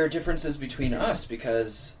there are differences between us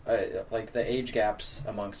because, like, the age gaps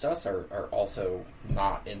amongst us are also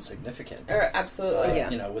not insignificant. Absolutely. Yeah.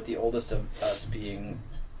 You know, with the oldest of us being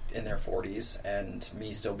in their 40s and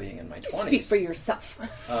me still being in my 20s. Speak for yourself.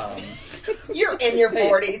 You're in your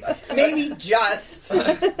 40s. Maybe just.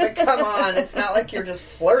 But come on, it's not like you're just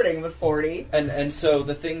flirting with 40. And so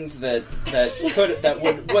the things that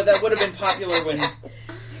would have been popular when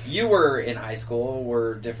you were in high school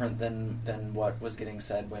were different than what was getting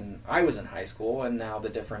said when I was in high school, and now the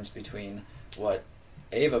difference between what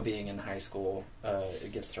Ava being in high school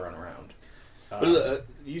it gets thrown around. What is it?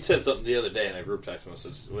 You said something the other day in a group text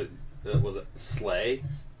message. What, was it slay?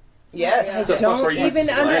 Yes. I the fuck don't were you even saying?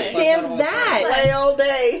 understand that. Play all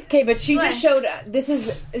day. Okay, but she What? just showed.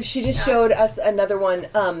 She just showed us another one.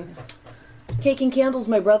 Cake and candles,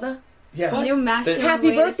 my brother. Yeah. New masculine Happy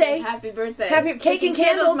way to say birthday. happy birthday. Happy cake and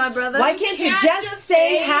candles, my brother. Why can't you just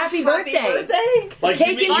say happy birthday? Like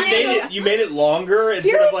Cake you, and candles. you made it longer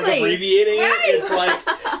instead of like Seriously. abbreviating Right. it. It's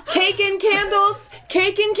like Cake and candles,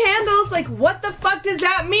 cake and candles. Like, what the fuck does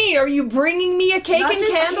that mean? Are you bringing me a cake Not and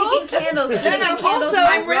just candles? cake and candles. Cake Then and candles, also, my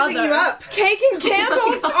I'm rizzing brother. you up. Cake and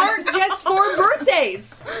candles aren't just for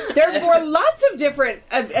birthdays. They're for lots of different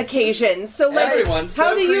occasions. So, like, Everyone's how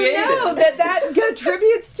so do you creative. know that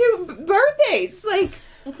contributes to birthdays? Like,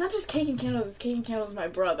 It's not just cake and candles. It's cake and candles, my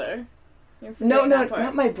brother. You're no, forgetting that part.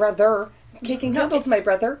 not my brother. Cake and candles, my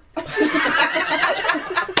brother.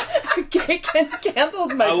 Cake and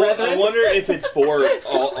candles, my brother. I wonder if it's for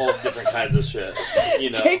all different kinds of shit. You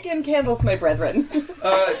know, Cake and candles, my brethren.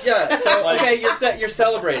 Yeah. So Like- okay, you're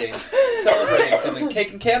celebrating something.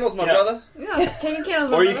 Cake and candles, my Yeah. brother. Yeah, cake and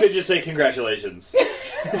candles. or my you brother. could just say congratulations. Yeah,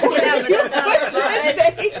 but that's not What should I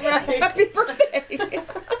say? Right. Happy birthday. Go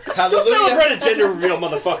Hallelujah. celebrate a gender reveal,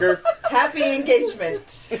 motherfucker. Happy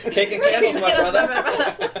engagement. Cake and candles, my brother.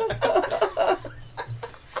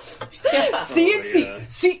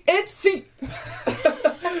 CNC.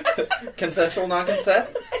 Consensual, non-consent.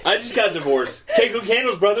 I just got divorced. Cake and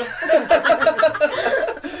candles, brother.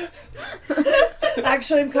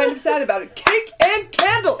 Actually, I'm kind of sad about it. Cake and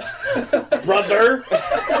candles. Brother.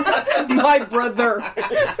 My brother.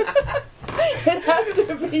 It has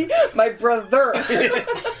to be my brother.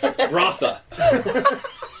 Rotha.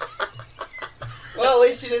 Well, at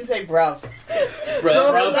least you didn't say bruv.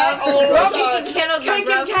 Brother. That old Bruv. song. Cake and candles, my Cake and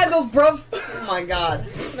brother. candles, bruv. Oh my god.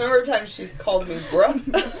 The number of times she's called me bruh.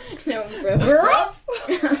 No, bro. Girl?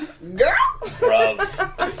 Girl?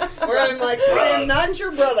 Bruv. Where I'm like, I am not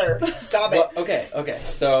your brother. Stop it. Well, okay.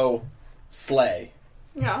 So, slay.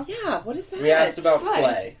 Yeah. Yeah, what is that? We asked about Slay.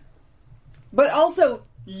 slay. But also,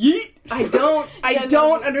 yeet. I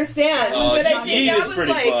don't understand. Oh, But I think yeet that is was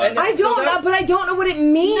pretty like- fun. I don't know, but I don't know what it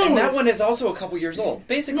means. And that one is also a couple years old.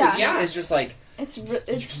 Basically, Yeah. yeet is just like It's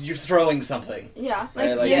you're throwing something. yeah, Right,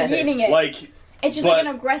 like like you're it's- hitting it. Like, It's just but like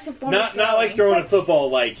an aggressive form not of not like throwing. throwing a football.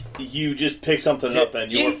 Like you just pick something up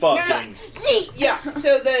and you're fucking. Yeah,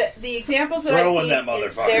 so the examples that I've Throwing seen that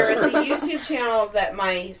is motherfucker. there is a YouTube channel that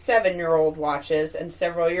my 7-year-old watches, and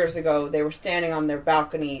several years ago they were standing on their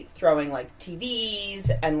balcony throwing like TVs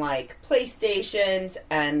and like PlayStations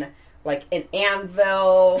and like an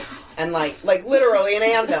anvil and like literally an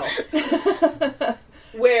anvil.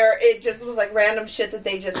 Where it just was like random shit that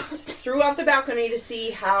they just threw off the balcony to see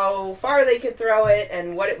how far they could throw it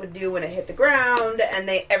and what it would do when it hit the ground. And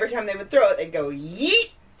they every time they would throw it, they'd go yeet.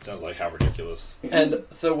 Sounds like how ridiculous. And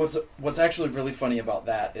so what's actually really funny about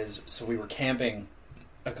that is, so we were camping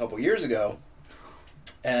a couple years ago,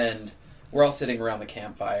 and we're all sitting around the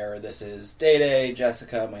campfire. This is Day,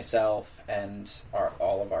 Jessica, myself, and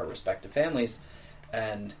all of our respective families.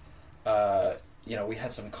 And, we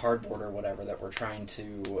had some cardboard or whatever that we're trying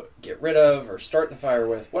to get rid of or start the fire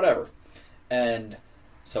with, whatever. And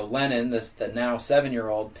so Lennon, the now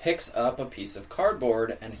 7-year-old, picks up a piece of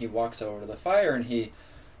cardboard and he walks over to the fire and he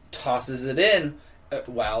tosses it in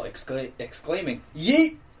while exclaiming,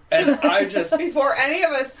 yeet! And I just... Before any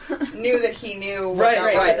of us knew that he knew what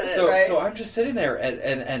Right. that was, right? So I'm just sitting there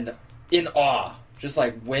and in awe. Just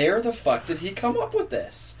like, where the fuck did he come up with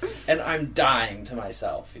this? And I'm dying to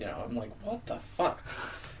myself, I'm like, what the fuck?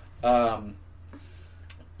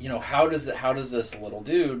 How does this little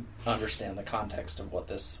dude understand the context of what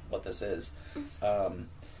this is?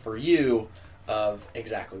 For you, of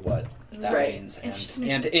exactly what that Right. means, It's just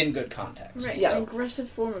and in good context. Right, So. an aggressive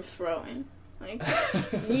form of throwing. Like,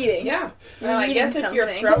 yeeting. Yeah. You're Well, I guess eating if you're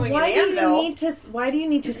something. throwing Why an do you anvil... need to? Why do you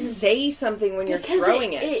need to say something when you're Because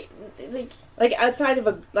throwing it? like, Like outside of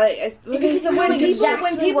a Because so you when know people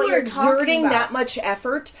exactly what are you're exerting talking about. that much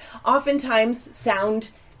effort, oftentimes sound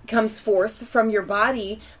comes forth from your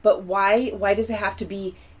body. But why does it have to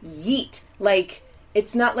be yeet? Like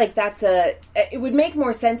it's not like that's a. It would make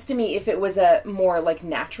more sense to me if it was a more like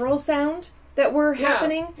natural sound that were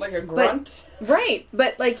happening, like a grunt. right?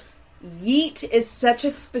 But like yeet is such a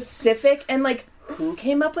specific and like who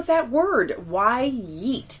came up with that word? Why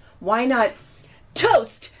yeet? Why not?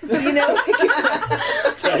 Toast, Toast.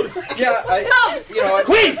 Yeah, Toast!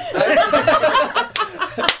 Queef!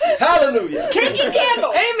 Hallelujah! Cake and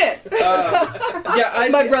candles!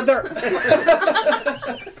 Amen! My brother.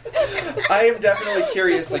 I am definitely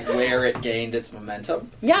curious, like, where it gained its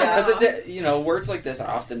momentum. Yeah. Because it, words like this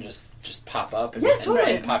often just pop up and,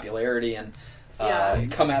 totally. and popularity and Yeah.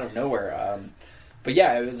 come out of nowhere. But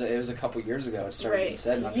yeah, it was a couple years ago it started being Right.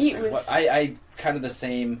 said, and I'm just Yeet like, was- what? I kind of the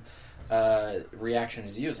same reaction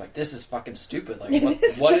as you. It's like, this is fucking stupid. Like,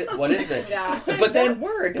 what is this? Yeah. But then, That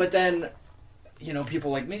word. But then,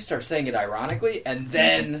 people like me start saying it ironically, and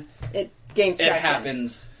then It gains it traction.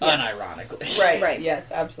 happens unironically. Right. Right.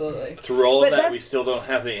 Yes, absolutely. Through all But of that, we that's- still don't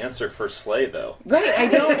have the answer for slay, though. Right, I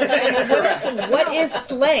don't. what is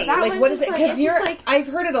slang? That Like, was what is just it? like- Because it's just like- I've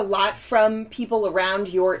heard it a lot from people around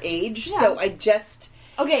your age. Yeah. So I just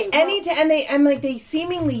okay, well, they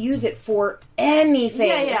seemingly use it for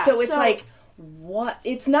anything. Yeah. So it's like, what?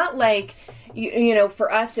 It's not like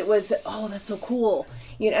for us it was, oh, that's so cool.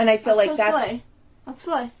 And I feel like so that's. slay. That's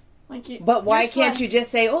slay. Like you. But why you're can't slay. you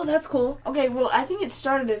just say, oh, that's cool? Okay, well, I think it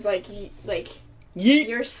started as like Yeet.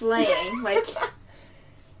 you're slaying, like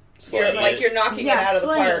You're knocking it out of the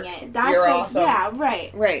slaying park. it. That's You're like, awesome. yeah,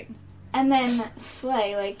 right. Right. And then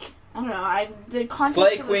slay, like I don't know, the context.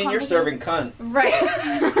 Slay of the queen, you're context serving cunt. right.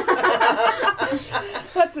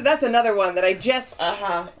 That's another one that I just.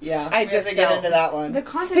 Yeah. I We have just to get don't. into that one. The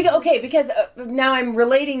context. Because now I'm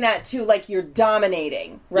relating that to like you're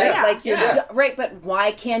dominating, right? Yeah, like you're yeah. right, but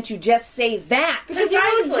why can't you just say that? because you know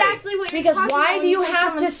Precisely. exactly what you're Because talking why about do when you say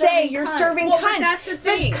have to someone's say serving you're cunt. serving Well, cunt? but that's the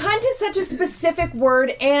thing. Cunt is such a specific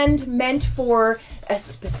word and meant for a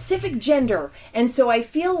specific gender, and so I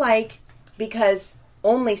feel like because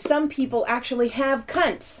only some people actually have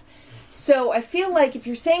cunts, so I feel like if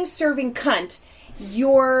you're saying serving cunt,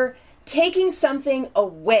 you're taking something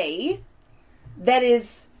away that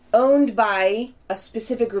is owned by a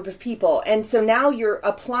specific group of people. And so now you're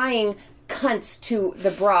applying cunts to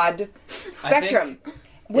the broad spectrum.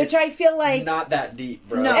 which I feel like... not that deep,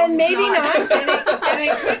 bro. No. And maybe not. And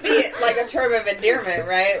it could be like a term of endearment,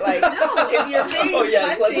 right? Like, if you're being Oh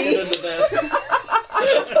yes, let's cunty- get into this.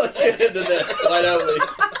 Let's get into this. Why don't we?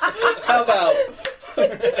 How about?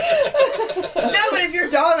 No, but if you're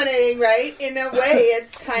dominating, right? In a way,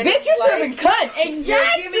 it's kind Bitch, of you're like serving cunt.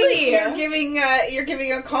 Exactly. You're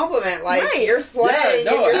giving a compliment, like Right. you're slaying.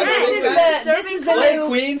 Yeah, no, and you're absolutely. serving This is cunt. the Slay new...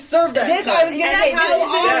 queen, serve that. This, I cunt. was gonna And say, how this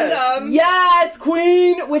is awesome! yes,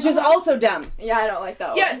 queen, which is also dumb. Yeah, I don't like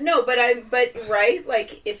that Yeah, one. no, but right,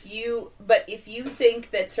 like if you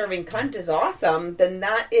think that serving cunt is awesome, then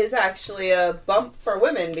that is actually a bump for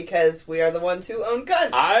women because we are the ones who own cunt.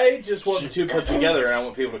 I just want the two put together, and I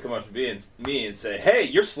want people to come up to me and say, "Hey,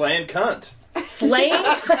 you're slaying cunt." Slaying? See,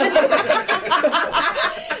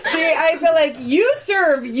 I feel like you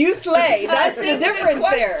serve, you slay. That's the difference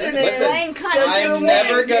there. question is- Slaying cunt. Does your I'm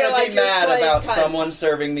never woman feel gonna like be you're mad slaying about cunt? someone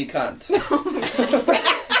serving me cunt.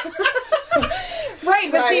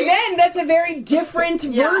 Right, but see, Right? then that's a very different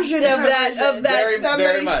Yeah, version different of that Very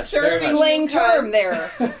Somebody much, serving very much. slang cunt. term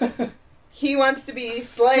there. He wants to be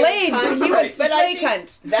slaying Slayed. cunt. He wants to But I slay think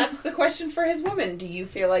cunt. that's the question for his woman. Do you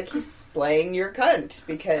feel like he's slaying your cunt?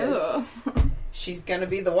 Because Ugh. she's going to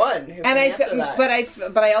be the one who And can I, answer that.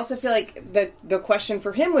 but I also feel like the question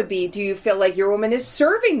for him would be: do you feel like your woman is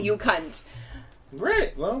serving you cunt?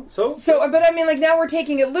 Right. Well, so But I mean, like now we're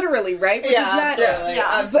taking it literally, right? Which is not. absolutely. Yeah.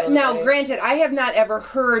 Absolutely. But now, granted, I have not ever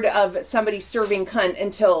heard of somebody serving cunt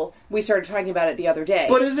until we started talking about it the other day.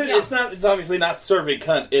 But is it? It's not. It's obviously not serving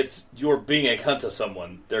cunt. It's you're being a cunt to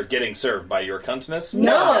someone. They're getting served by your cuntness.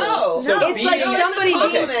 No. So it's being, like it's a somebody being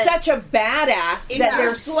compliment. such a badass If that you're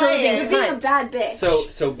they're slaying, You're serving being a cunt. bad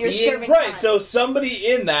bitch. So You're being serving right. cunt. So somebody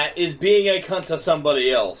in that is being a cunt to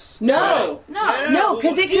somebody else. No. No,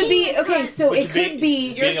 because it could be Being okay. cunt. So Would it you could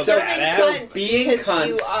be. being a serving badass? cunt Being because cunt.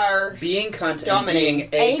 you are Being cunt and Dominating.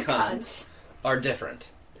 being a A cunt cunt. are different.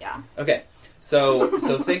 Yeah. Okay, so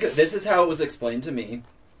think. This is how it was explained to me.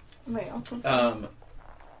 Wait, I'll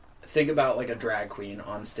Think about like a drag queen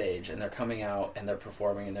on stage, and they're coming out and they're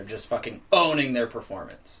performing, and they're just fucking owning their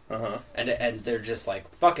performance, and they're just like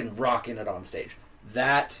fucking rocking it on stage.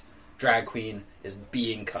 That drag queen is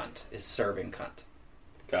being cunt, is serving cunt.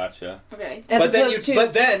 Gotcha. Okay. As But then opposed you- to,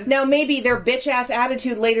 but then- now maybe their bitch ass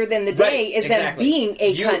attitude later than the day is them exactly. being a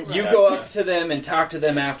you, cunt. You go up to them and talk to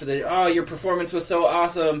them after your performance was so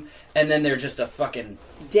awesome, and then they're just a fucking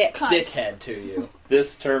Dick. Cunt. dickhead to you.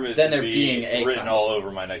 This term is Then to they're be being a written cunt. all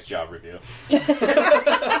over my next job review.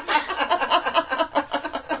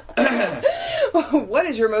 What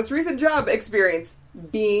is your most recent job experience?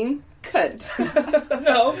 Being cunt.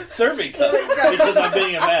 No, serving cunt because I'm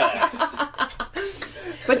being a badass.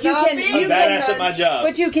 But you Not can being I'm you a can badass at my job.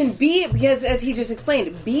 but you can be, because as he just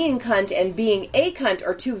explained, being cunt and being a cunt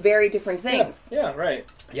are two very different things. Yeah, right.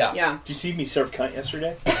 Yeah. yeah. Did you see me serve cunt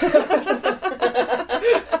yesterday?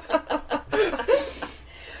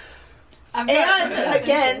 And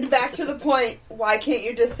again, back to the point. Why can't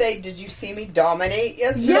you just say, "Did you see me dominate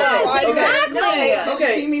yesterday?" Yes, Why does that- exactly. No, did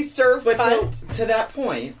Okay. you see me serve But so, cunt? to that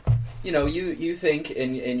point, you think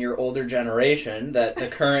in your older generation that the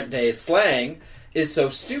current day slang is so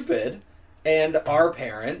stupid, and our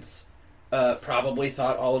parents probably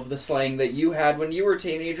thought all of the slang that you had when you were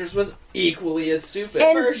teenagers was equally as stupid.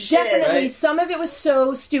 And For shit, definitely right? some of it was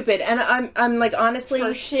so stupid. And I'm like, honestly,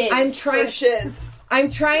 For shiz. I'm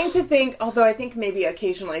trying to think, although I think maybe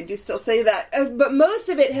occasionally I do still say that, but most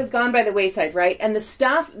of it has gone by the wayside, right? And the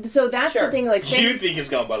stuff, so that's Sure. the thing, like, You think it's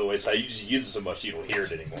gone by the wayside. You just use it so much you don't hear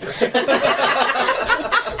it anymore.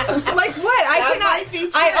 like what? That might be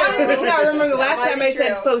true. I honestly cannot remember the That last might time be I said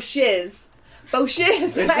true. faux shiz. Faux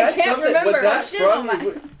shiz. Is I that can't something? remember. Was that Shizzle my-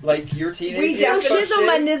 from like your teenage We years? Faux definitely- shizzle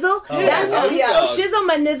my nizzle. Oh, That's oh, yeah. faux shizzle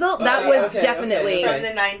my nizzle. That was okay, definitely. okay. From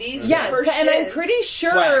the 90s? Yeah, For and I'm shiz. pretty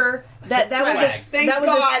sure that Swag. was a Thank that was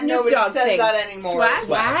God a Snoop nobody Dogg says thing. that anymore. Swag?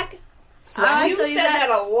 Swag. You so said that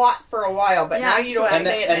a lot for a while, but Yeah, now you don't swag.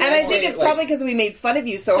 say it And And I anymore. think it's like- probably because we made fun of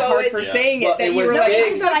you so So hard it's- for Yeah. saying Well, it that it you was were No, like,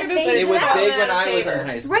 big. because I It phased was it out. big when I was Favor. in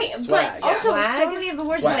high school. Right, Swag, but yeah. also Swag? so many of the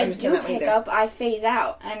words Swag. that I I do cannot pick either. up, I phase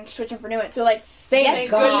out and switch them for new ones. So like, Thank yes,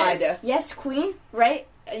 God. queen, yes, queen, right?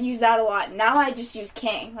 I use that a lot. Now I just use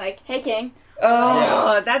king. Like, hey, king.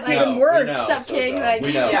 oh, Yeah. that's Like- even No, worse. we know. Sup, king? dumb. Like,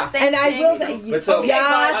 We know. Yeah. thanks, And I king. will say, But so- yes,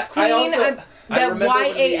 I queen. also- I The remember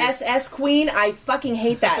when we- YASS queen, I fucking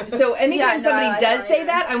hate that. So anytime Yeah, no, somebody I does don't say either.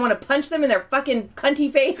 that, I want to punch them in their fucking cunty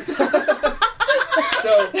face.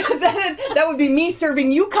 So that would be me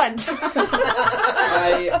serving you, cunt.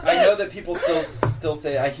 I know that people still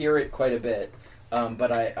say, I hear it quite a bit,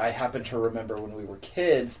 but I happen to remember when we were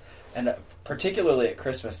kids, and particularly at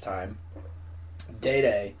Christmas time,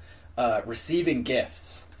 Day-Day, receiving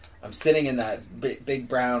gifts. I'm sitting in that big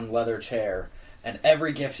brown leather chair, and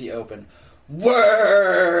every gift he opened,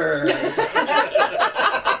 word!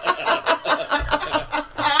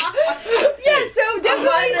 So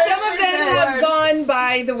definitely some of them have gone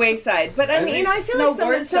by the wayside. But I mean, I feel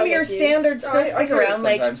like some of your standards still stick around.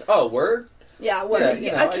 Like, word? Yeah, word.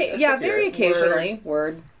 Very occasionally.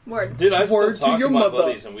 Word. Dude, I still Word to talk your to my mother.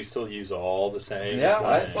 buddies, and we still use all the same.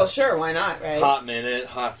 slang. Well, sure, why not, right? Hot minute,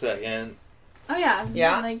 hot second. Oh yeah.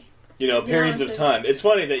 Yeah. Like Periods of it's- time. It's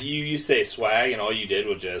funny that you say swag, and all you did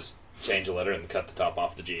was just change a letter and cut the top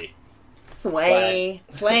off the G. Slay.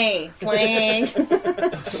 Slang. Slay,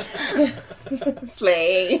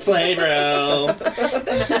 Slay, bro.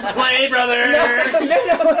 Slay, brother. No.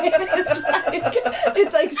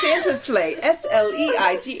 It's like Santa's sleigh.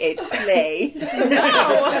 SLEIGH. Slay.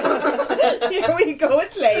 No. Here we go,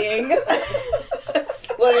 slaying.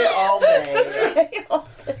 Slay all day. Slay all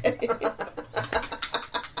day.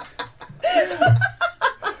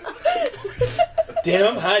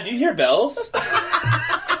 Damn, hi, do you hear bells?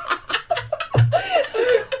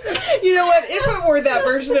 You know what? If it were that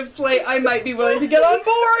version of Slay, I might be willing to get on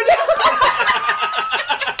board.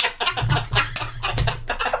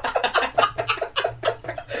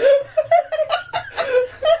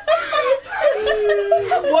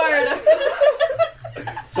 Word.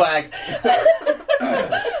 Swag.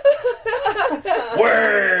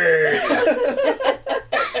 Word!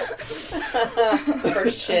 For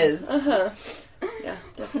shiz. Yeah,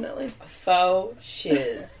 definitely. Faux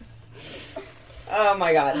shiz. Oh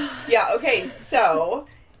my god. Yeah, okay, so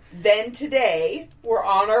then today we're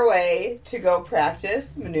on our way to go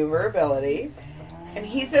practice maneuverability. And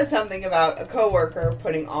he says something about a coworker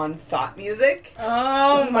putting on thought music.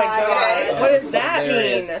 Oh my god. What does that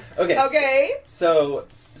Hilarious. mean? Okay. So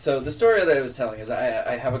the story that I was telling is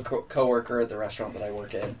I have a coworker at the restaurant that I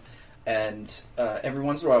work in, and every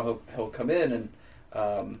once in a while he'll come in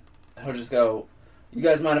and he'll just go, "You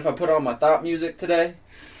guys mind if I put on my thought music today?"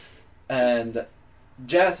 And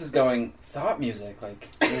Jess is going, "Thought music? Like,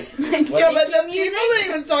 what?" Yeah, but the music? people that he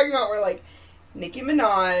was talking about were like Nicki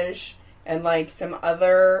Minaj and like some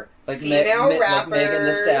other like female like rappers. Megan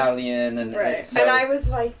Thee Stallion, and Right. so, And I was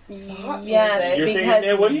like, thought Yes, music? You're because thinking,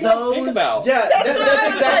 man, what do you those... think about? yeah, that's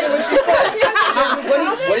exactly what she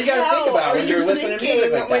said. What do you got to think about when you're listening to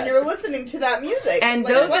music like when that? you're listening to that music? And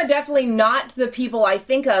Like, those what- are definitely not the people I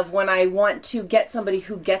think of when I want to get somebody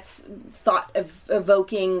who gets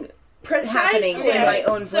thought-evoking happening in my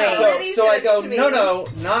own So brain. then he So I says go, to me- no,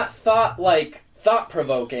 not thought like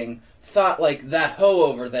thought-provoking, thought like that hoe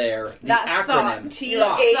over there, the That acronym.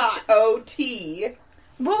 thought. THOT.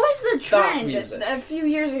 What was the Thought trend music. a few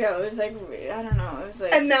years ago? It was like, I don't know. It was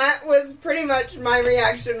like, And that was pretty much my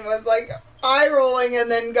reaction, was like eye rolling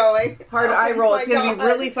and then going. Hard oh eye roll. my It's going to be God.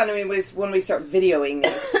 really fun when we start videoing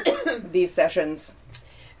these sessions.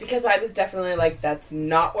 Because I was definitely like, that's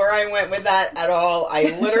not where I went with that at all.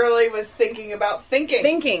 I literally was thinking about thinking.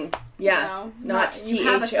 Thinking. Yeah. you not you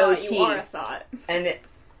have a thought, THOT. you are a thought.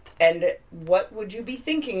 And what would you be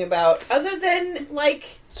thinking about other than,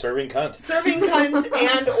 like, Serving cunt. serving cunt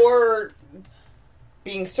and or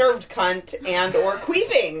being served cunt and or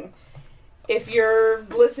queefing? If you're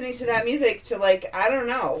listening to that music to, like, I don't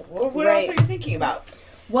know. What Right. else are you thinking about?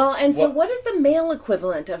 Well, and so what is the male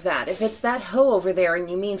equivalent of that? If it's that hoe over there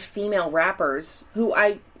and you mean female rappers, who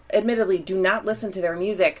I admittedly do not listen to their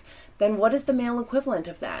music, then what is the male equivalent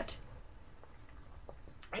of that?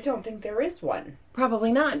 I don't think there is one.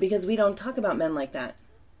 Probably not, because we don't talk about men like that.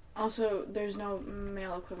 Also, there's no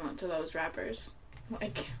male equivalent to those rappers.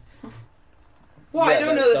 Like, Well, I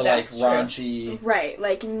don't know that that's like true. raunchy. right,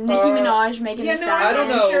 like Nicki Minaj, Megan Thee yeah, no, Stallion. I don't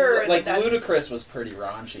I'm know. sure like that that's- Ludacris was pretty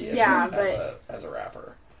raunchy. Yeah, as a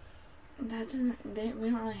rapper. That doesn't. We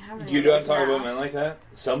don't really have any. You of don't those talk now. about men like that?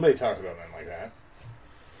 Somebody talked about men like that.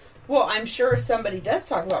 Well, I'm sure somebody does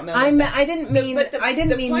talk about men. I didn't mean But the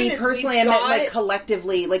me point is personally. we've I meant got- like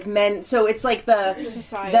collectively, like men. So it's like the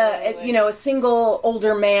Society, a single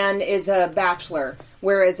older man is a bachelor,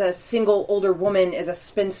 whereas a single older woman is a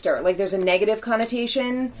spinster. Like there's a negative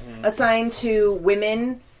connotation assigned to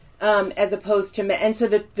women as opposed to men. And so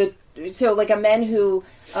so like a man who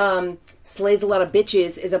slays a lot of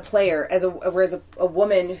bitches is a player, whereas a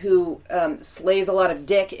woman who slays a lot of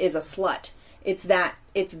dick is a slut. It's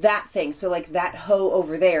that thing. So like that hoe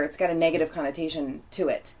over there, it's got a negative connotation to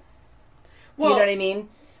it. Well, you know what I mean?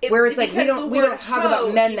 Whereas like we because don't the word talk hoe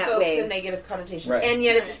about men that evokes way. a negative connotation, Right. and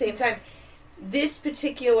yet at the same time, this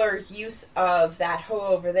particular use of that hoe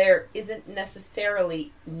over there isn't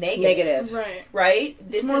necessarily negative. Right. Right?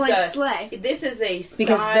 This It's more is like a slay. This is a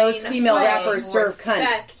Because sign those of female slay rappers and serve cunt.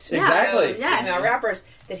 respect to Exactly. those Yes. female rappers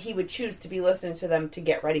that he would choose to be listening to them to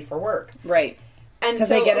get ready for work. Right. And Because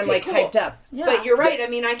so, they get him, okay, like, cool. hyped up. Yeah. But you're right. I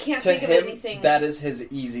mean, I can't To think of him, anything. that is his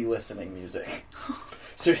easy listening music.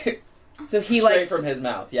 So So he straight likes... from his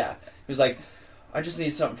mouth, yeah. He was like, I just need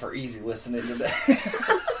something for easy listening today.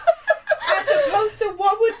 As opposed to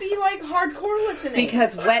what would be like hardcore listening.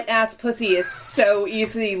 Because wet ass pussy is so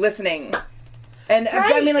easy listening. And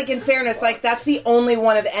I mean, like, in fairness, like, that's the only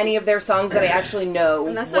one of any of their songs that I actually know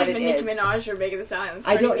And that's what not it even Nicki is. Minaj or Megan Thee Stallion. It's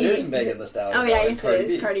I don't Cardi It B. is Megan Thee Stallion. Oh, yeah, by yes, Cardi it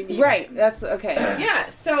is. B. Cardi B. Right, that's okay. Yeah,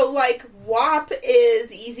 so like WAP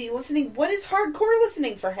is easy listening. What is hardcore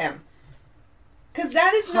listening for him? Because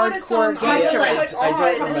that is not a Hardcore song I gangster would rap. put I on.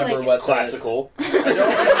 don't remember like what Classical. I don't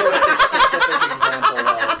remember what the specific example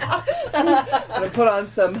was. I'm gonna put on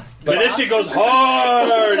some... But this shit goes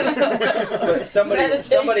hard! But somebody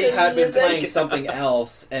Meditation had been music. playing something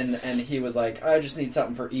else, and he was like, I just need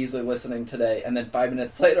something for easily listening today. And then 5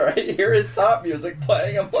 minutes later, I hear his thought music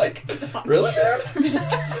playing. I'm like, really, man?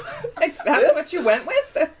 Like, that's This? what you went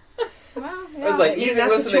with? Well, I was like, I mean, easy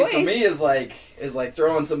that's a listening for choice. me is like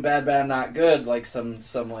throwing some bad, not good, like some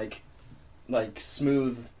like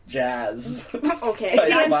smooth jazz. okay. Like,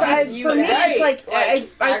 See, and wow. for me, it's like,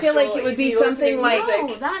 I feel like it would be actual something easy like... listening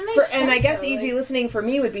No, that makes And I sense, guess though, easy like- listening for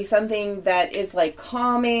me would be something that is like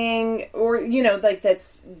calming, or like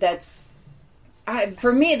that's.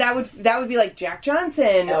 For me, that would be like Jack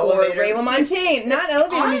Johnson Elevator or Ray LaMontagne, not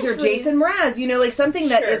elevator music, or Honestly. Jason Mraz. Like something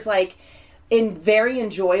that Sure. is like very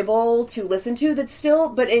enjoyable to listen to. That's still,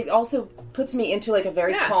 but it also puts me into like a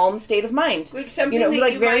very Yeah. calm state of mind. Like something that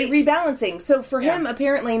like you very might- rebalancing. So for Yeah. him,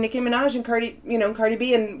 apparently, Nicki Minaj and Cardi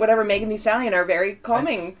B and whatever Megan Thee Stallion are very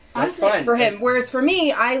calming. That's Honestly, fine. For him, It's- whereas for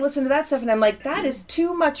me, I listen to that stuff and I'm like, that is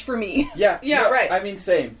too much for me. Yeah, Yeah, no, right. I mean,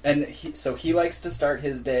 same. And he likes to start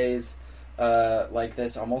his days like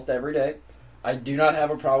this almost every day. I do not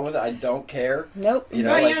have a problem with it. I don't care. Nope. Right,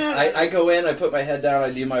 Like yeah, no. I go in, I put my head down,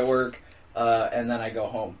 I do my work, and then I go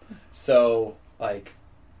home. So like,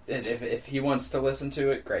 if he wants to listen to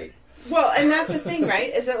it, great. Well, and that's the thing,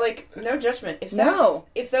 right? Is that like no judgment.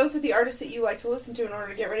 If those are the artists that you like to listen to in order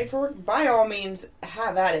to get ready for work, by all means,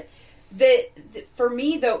 have at it. For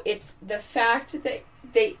me though, it's the fact that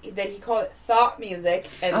he called it thought music,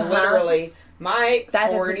 and literally my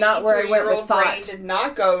That is not where I went with 43-year-old brain thought. did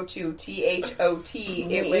not go to THOT.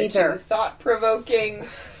 Me It went either. to thought provoking,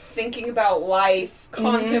 thinking about life,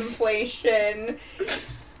 contemplation.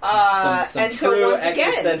 Some and true so once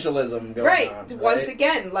again, existentialism going right. on. Once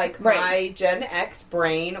again, like Right. my Gen X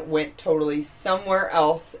brain went totally somewhere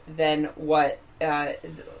else than what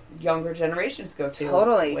younger generations go to.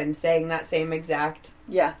 Totally. When saying that same exact.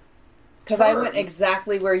 Yeah. Because I Term. went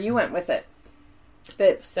exactly where you went with it.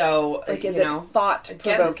 That, So, like, is you it know, thought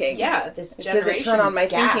again, provoking? this Does generation it turn on my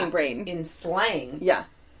gap thinking brain? in slang. Yeah.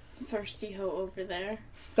 Thirsty hoe over there.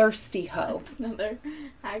 Thirsty hoe. That's another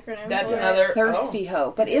acronym. That's for it. another Thirsty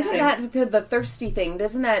hoe. But isn't that the thirsty thing?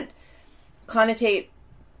 Doesn't that connotate?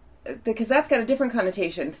 Because that's got a different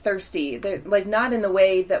connotation. Thirsty, they're, like, not in the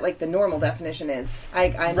way that like the normal definition is.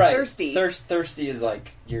 I'm Right. thirsty. Thirsty is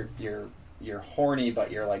like you're horny,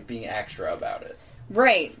 but you're like being extra about it.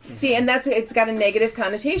 Right. See, and it's got a negative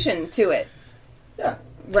connotation to it. Yeah.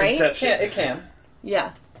 Right. Inception. It can.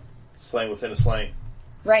 Yeah. Slang within a slang.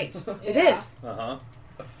 Right. It is. Uh-huh.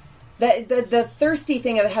 The thirsty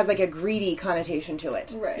thing of it has like a greedy connotation to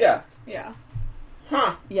it. Right. Yeah. Yeah.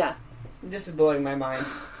 Huh. Yeah. This is blowing my mind.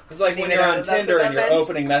 It's like when Even you're though on that's what Tinder that and you're meant.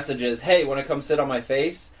 opening messages, hey, want to come sit on my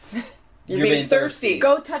face? You're being thirsty.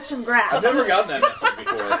 Go touch some grass. I've never gotten that message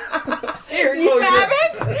before. Seriously. You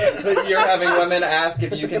haven't? But you're having women ask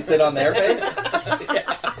if you can sit on their face?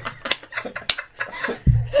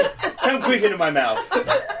 Come queef into my mouth.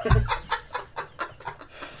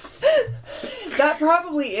 That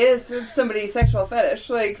probably is somebody's sexual fetish.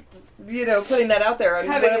 Like, putting that out there on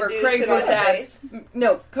Having a whatever dude sit on Craigslist your ads.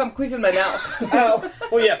 No, come queef in my mouth. Oh.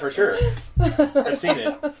 Well, yeah, for sure. I've seen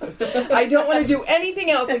it. I don't want to do anything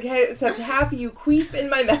else except have you queef in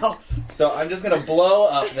my mouth. So I'm just going to blow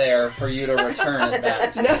up there for you to return it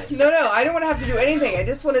back to me. No. I don't want to have to do anything. I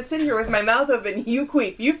just want to sit here with my mouth open. You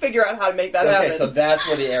queef. You figure out how to make that Okay, happen. so that's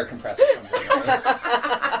where the air compressor comes in. Right?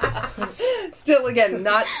 Still, again,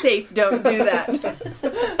 not safe. Don't do that.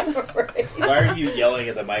 Why are you yelling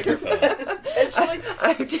at the microphone? Especially.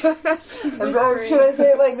 Should I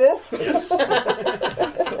say it like this? Yes.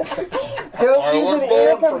 Don't use an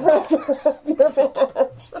air compressor.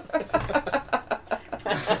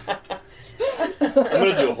 I'm going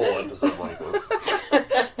to do a whole episode like this.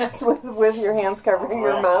 hands covering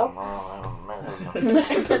your mouth.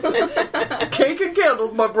 Cake and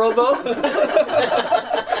candles, my brother.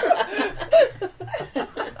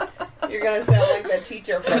 You're gonna sound like the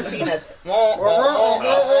teacher from Peanuts.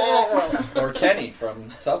 Or Kenny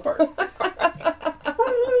from South Park. Now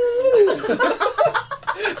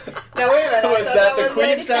wait a minute. Was that the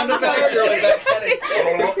Queef sound effect, or was that Kenny?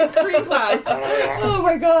 Cream pies. Oh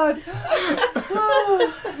my god.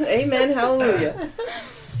 Oh, amen. Hallelujah.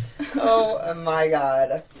 Oh my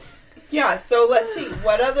god. Yeah, so let's see.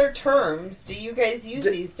 What other terms do you guys use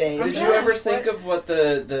these days? Did you ever think of what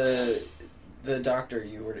the doctor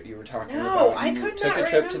you were talking No, about? I You could took not a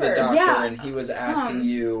trip to the remember. doctor, Yeah. and he was asking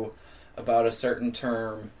you about a certain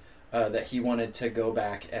term that he wanted to go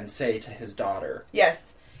back and say to his daughter.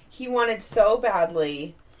 Yes. He wanted so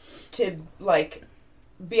badly to, like,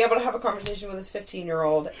 be able to have a conversation with his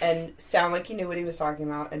 15-year-old and sound like he knew what he was talking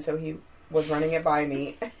about, and so he was running it by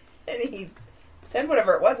me. And he said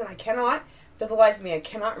whatever it was, and I cannot, for the life of me, I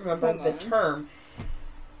cannot remember the term.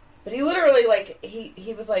 But he literally, like,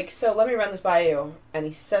 he was like, so let me run this by you. And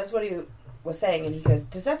he says what he was saying, and he goes,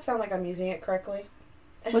 does that sound like I'm using it correctly?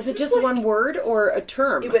 And Was it I just like, one word or a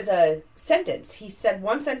term? It was a sentence. He said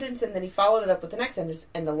one sentence, and then he followed it up with the next sentence,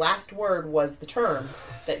 and the last word was the term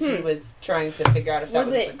that he was trying to figure out if that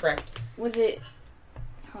was the correct. Was it...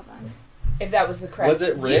 Hold on. If that was the correct. Was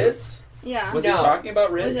it ribs? Yeah. Was No. he talking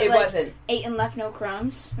about ribs? Was It it like- wasn't. Ate and left no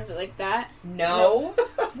crumbs? Was it like that? No.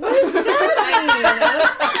 What does that mean?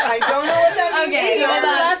 I don't know what that means. Okay, Ate either. and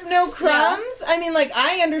left no crumbs? I mean, like,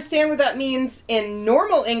 I understand what that means in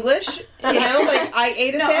normal English. You know, like, I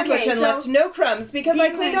ate a No, sandwich okay, and so- left no crumbs because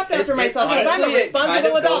I cleaned up after myself because I'm a honestly, it kind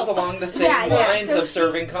responsible of goes adult. along the same Yeah, yeah, lines so of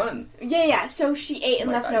serving cunt. Yeah. So she ate and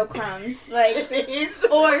Oh my left God. no crumbs. Like... Please.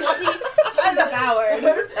 Or she devoured.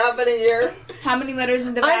 What is happening here? How many letters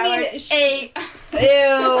in devoured? I mean, 8. Ew.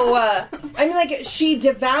 I mean, like, she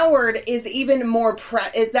devoured is even more,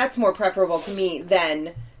 that's more preferable to me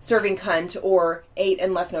than serving cunt or ate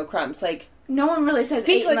and left no crumbs. Like, No one really says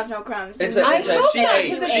Speak ate like- and left no crumbs. It's I a hope she not, ate.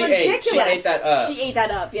 because it's She ate. She ridiculous. ate that up. She ate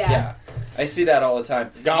that up, yeah. Yeah. I see that all the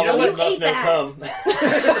time. Gobble what? and left ate no that. crumb.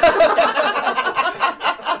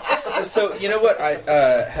 So, you know what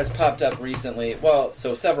has popped up recently? Well,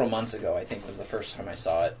 so several months ago, I think was the first time I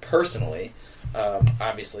saw it personally.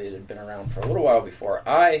 Obviously, it had been around for a little while before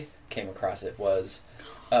I came across it. Was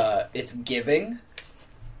it's giving.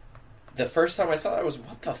 The first time I saw it, I was,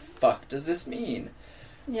 what the fuck does this mean?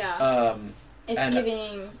 Yeah. It's and-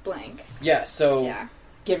 giving blank. Yeah. So Yeah.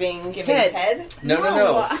 giving Giving head. head? no.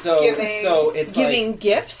 No. So Giving- so it's Giving like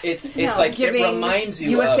gifts. it's No. like it Giving reminds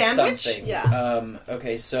you you a of sandwich? something. Yeah.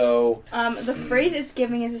 Okay. So The phrase it's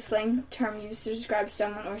giving is a slang term used to describe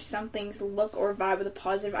someone or something's look or vibe with a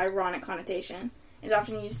positive, ironic connotation. It's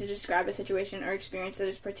often used to describe a situation or experience that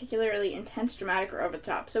is particularly intense, dramatic, or over the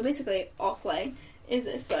top. So basically, all slang is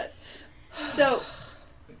this, but... So,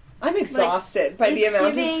 I'm exhausted by the it's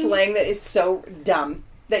amount giving- of slang that is so dumb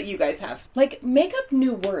that you guys have. Like, make up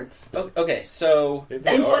new words. okay. So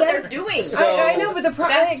That's what they're doing. So- I know, but the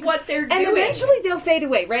problem... That's what they're doing. And eventually they'll fade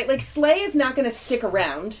away, right? Like, slay is not going to stick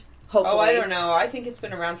around, hopefully. Oh, I don't know. I think it's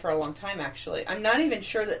been around for a long time, actually. I'm not even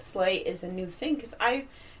sure that slay is a new thing, because I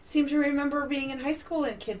seem to remember being in high school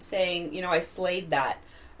and kids saying, you know, I slayed that,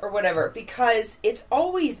 or whatever, because it's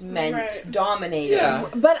always meant Right. dominating. Yeah.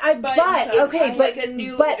 But so it's okay, like but a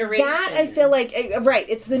new but iteration. that I feel like right,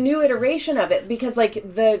 it's the new iteration of it because like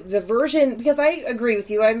the version because I agree with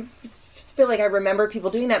you. I feel like I remember people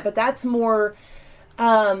doing that, but that's more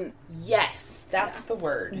Yes, that's the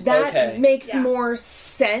word. that Okay. makes Yeah. more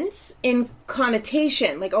sense in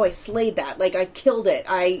connotation. Like, oh, I slayed that. Like, I killed it.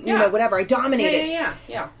 I Yeah. whatever. I dominated.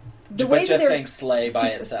 Yeah. The but way that just they're saying slay by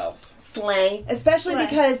just- itself. slay, especially Slay.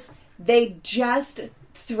 because they just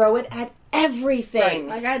throw it at everything.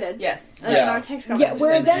 like I did. Yes. In Yeah. our text Yeah, conversation.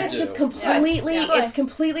 where then you it's do. just completely, Yeah. Yeah. it's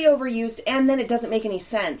completely overused, and then it doesn't make any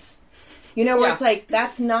sense. You know, where Yeah. it's like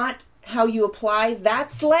that's not how you apply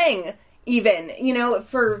that slang. Even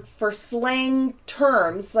for slang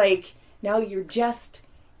terms, like now you're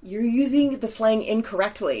using the slang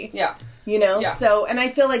incorrectly. Yeah. Yeah. So and I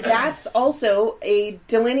feel like that's also a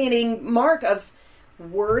delineating mark of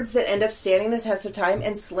words that end up standing the test of time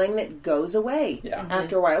and slang that goes away Yeah.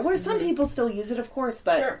 after a while. Where some people still use it, of course,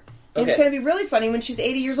 but. Sure. And Okay. it's going to be really funny when she's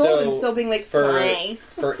 80 years old and still being like, slay.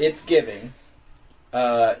 for it's giving.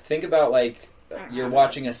 Think about like you're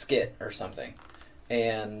watching a skit or something,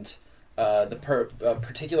 and a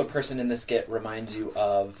particular person in the skit reminds you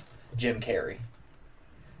of Jim Carrey.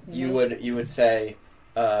 You would say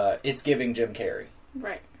it's giving Jim Carrey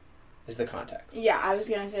Right. is the context. Yeah, I was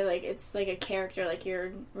gonna say, like, it's like a character, like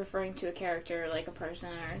you're referring to a character, like a person,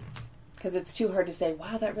 or... Because it's too hard to say,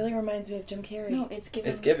 wow, that really reminds me of Jim Carrey. No, it's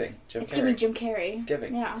giving. It's giving. Jim It's Carrey. giving Jim Carrey. It's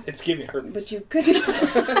giving. Yeah. It's giving herpes. But you could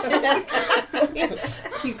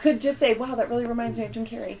you could just say, wow, that really reminds me of Jim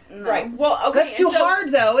Carrey. No. Right. Well, okay. That's too and so-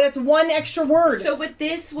 hard, though. That's one extra word. So, but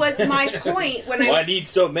this was my point when Why I need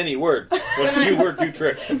so many words? When few words do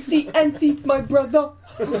trick. see, my brother.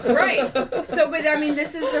 right. So, but I mean,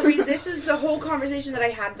 this is the whole conversation that I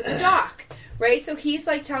had with the doc. Right, so he's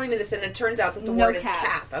like telling me this, and it turns out that the No word is cap.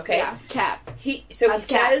 cap. Okay, Yeah, cap. He That's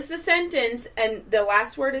cap. says the sentence, and the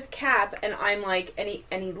last word is cap, and I'm like, and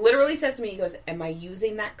he literally says to me, he goes, "Am I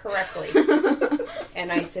using that correctly?"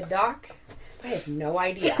 And I said, "Doc, I have no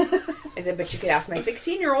idea." I said, "But you could ask my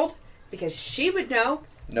 16-year-old because she would know."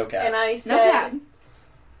 No cap. And I No cap.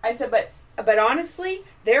 said, but honestly,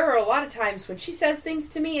 there are a lot of times when she says things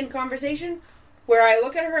to me in conversation where I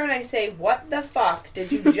look at her and I say, "What the fuck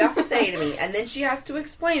did you just say to me?" And then she has to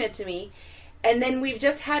explain it to me. And then we've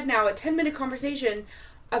just had now a 10-minute conversation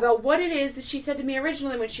about what it is that she said to me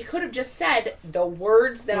originally when she could have just said the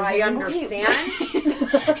words that I understand.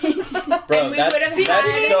 Bro, and we would have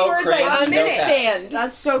had so words cringe. I No cap. understand.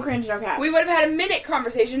 That's so cringe. No cap. we would have had a minute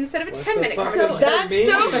conversation instead of a 10-minute fuck conversation. does That's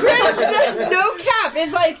so cringe. No cap.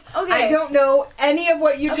 It's like, Okay. I don't know any of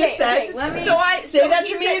what you just said. Okay, let me. So I Say that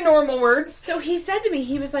he to me said- in normal words. So he said to me,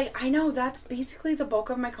 he was like, "I know that's basically the bulk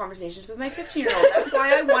of my conversations with my 15-year-old. That's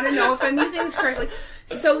why I want to know if I'm using this correctly,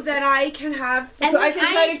 so that I can have." And So I then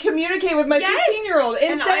can kind of communicate with my Yes. 15-year-old.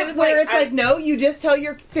 And I Instead was where like, it's like, no, you just tell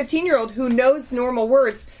your 15-year-old who knows normal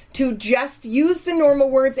words to just use the normal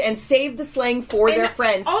words and save the slang for And their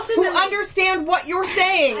friends who ultimately- understand what you're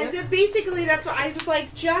saying. Basically, that's what I was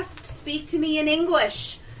like. Just speak to me in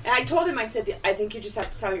English. And I told him, I said, "I think you just have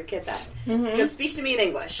to tell your kid that. Just speak to me in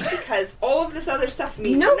English because all of this other stuff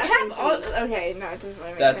means no nothing cap. to me." Okay, no, it doesn't really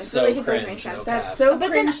make That's sense. so Like, it does cringe, make sense. no That's cap. so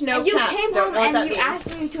But then cringe, no you cap. came Don't home know what and that you means.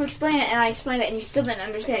 asked me to explain it, and I explained it, and you still didn't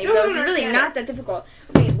understand it. Still You go, don't it's really understand not that difficult.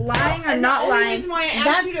 Okay, lying or And not the only lying. reason why I asked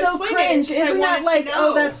That's you to so explain cringe. it is 'cause I Isn't that wanted like, to oh,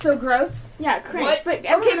 know. that's so gross? Yeah, cringe. What? But Okay,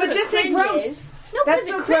 everyone but knows just what say cringe gross. is. No, That's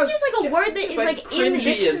because so cringe gross. is like a word that is But like in the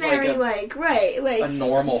cringy is like dictionary, a- right, like A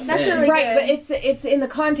normal That's thing. a, like, Right, but it's in the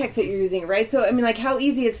context that you're using, right? So I mean, like, how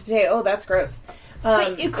easy is it to say, "Oh, that's gross,"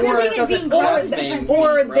 But cringing and being or, gross is or- different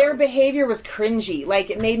or things. their behavior was cringy, like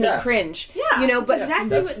it made me Yeah. cringe. Yeah, you know, but that's exactly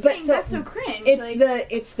that's- what but saying so- that's so cringe. it's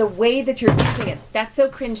like, the way that you're using it. That's so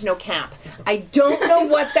cringe, no cap. I don't know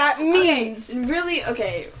what that means. really,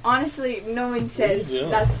 okay, honestly, no one says Yeah.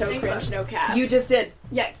 that's so cringe, no cap. You just did.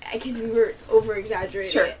 Yeah, because we were over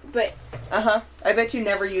exaggerating Sure. it, but I bet you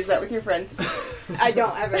never use that with your friends. I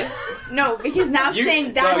don't ever. No, because now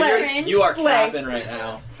saying that's no, cringe, you are Slay. capping right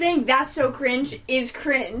now. saying that's so cringe is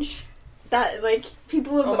cringe. That like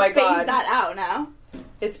people have Oh my phased God. that out now.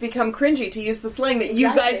 It's become cringy to use the slang that you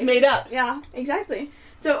Exactly. guys made up. Yeah, exactly.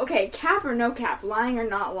 So okay, cap or no cap, lying or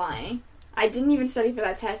not lying. I didn't even study for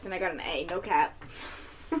that test, and I got an A. No cap.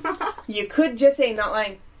 You could just say not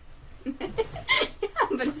lying. Yeah,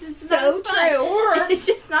 but it's just So not as fun. true. Or It's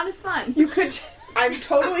just not as fun. You could, I'm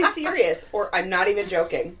totally serious, or I'm not even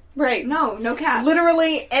joking. right? No, no cap.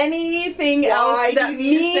 Literally anything Why else do that you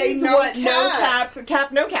need to say means no what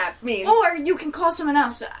cap? no cap means. Or you can call someone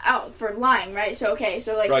else out for lying, right? So okay,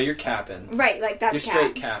 so like Bro, you're capping. right, like You're that's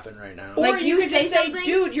straight cap. capping right now. Or Like, you you could say just say, something-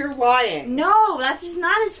 "Dude, you're lying." No, that's just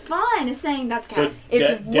not as fun as saying that's cap. So It's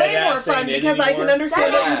dead way more ass fun ain't it because I can anymore?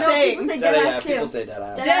 understand what Dead you're ass. No, saying. people say Dead dead ass, ass people too. say dead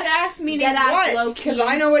ass. Dead Dead ass meaning dead ass, what? low Because key.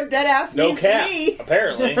 I know what dead ass No means cap, to me.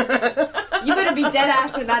 apparently. You better be dead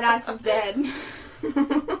ass or that ass is dead.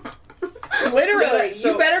 Literally, Yeah,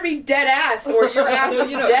 so- you better be dead ass or your ass So,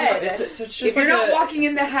 is you know, dead. it's just If you're like not a- walking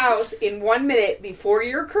in the house in 1 minute before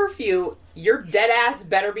your curfew, your dead ass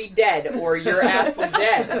better be dead or your ass is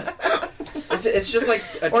dead. It's just like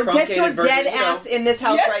a Or truncated get your version, dead you know. ass in this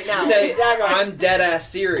house Yeah. right now. Say, Exactly. I'm dead ass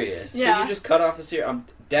serious. So Yeah. you just cut off the serious. I'm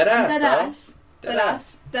dead ass, Dead bro. ass. Dead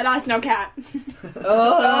ass. Dead ass, no cap.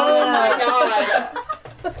 Oh my god.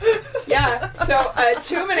 Yeah, so a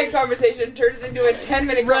 2-minute conversation turns into a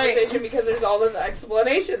 10-minute Right. conversation because there's all this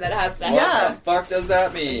explanation that has to happen. Yeah. What the fuck does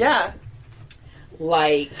that mean? Yeah.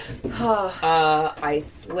 Like, I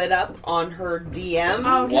slid up on her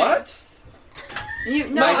DM. Okay. What? You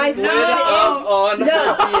no, I slid slid up on No.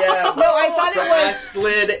 her DMs. No, I thought it I was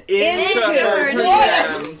slid into Into her her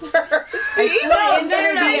DMs. See? No, into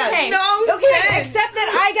her no, DMs. okay. No Okay, sense. except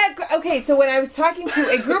that so when I was talking to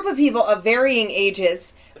a group of people of varying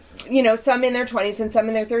ages, you know, some in their 20s and some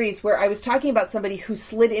in their 30s, where I was talking about somebody who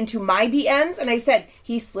slid into my DMs, and I said,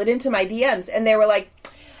 he slid into my DMs, and they were like,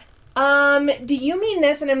 do you mean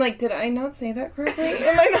this? And I'm like, did I not say that correctly?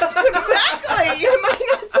 Am I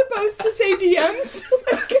not supposed to say DMs?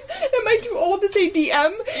 Like, Am I too old to say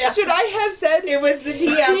DM? Yeah. Should I have said It was the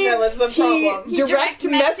DM that was the problem. He direct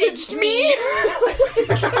messaged me.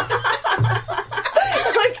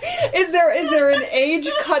 Like, is there an age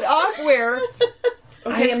cutoff where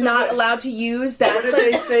I am not allowed to use that? What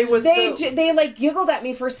did they say was they like giggled at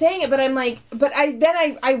me for saying it, but I'm like, but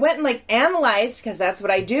I went and like analyzed, because that's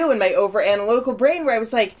what I do in my over analytical brain, where I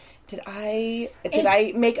was like, did I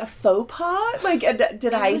make a faux pas? Like,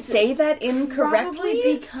 did I say that incorrectly?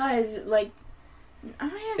 Probably because, like,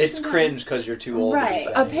 it's cringe because you're too old. Right. To be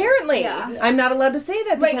saying Apparently, Yeah. I'm not allowed to say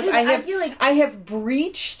that because I feel like I have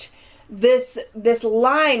breached this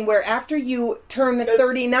line where after you turn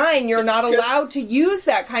 39, you're not allowed to use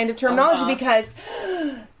that kind of terminology because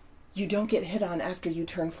you don't get hit on after you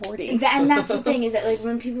turn 40. And that's the thing, is that like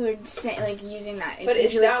when people are like using that, it's But is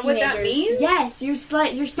usually that what teenagers. that means? Yes, you're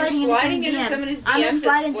sliding into sliding into DMs. somebody's I'm DMs gonna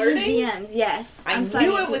slide as into his flirting? DMs. Yes, I I'm sliding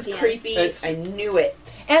knew it into was his DMs. creepy. I knew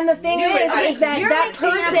it. And the thing Knew it. is that You're that mixing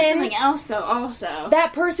up with person, something else though. Also,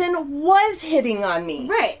 that person was hitting on me.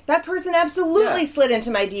 right? That person absolutely slid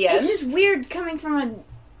into my DMs. It's just weird coming from a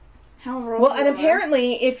however old Well, and you are.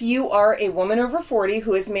 apparently, if you are a woman over 40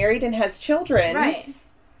 who is married and has children, right?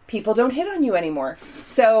 people don't hit on you anymore.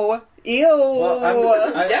 So, ew. Well,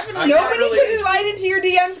 Definitely I'm not Nobody really- can slide into your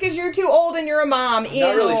DMs because you're too old and you're a mom. I'm Ew.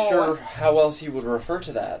 not really sure how else you would refer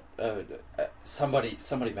to that. Somebody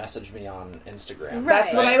messaged me on Instagram.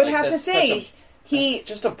 That's what I would Like, have to that's say. that's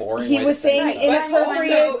just a boring He way was to say saying it. Right.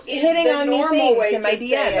 inappropriate Also, is hitting the on me normal things way in my to say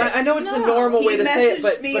DMs. it. I know it's the No. normal way He to say it, messaged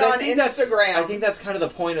but me I on think Instagram. I think that's kind of the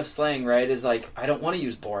point of slang, right? Is like, I don't want to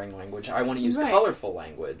use boring language. I want to use Right. colorful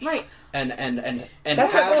language. Right. And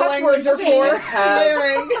That's have, what cuss words are for. and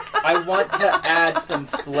have- I want to add some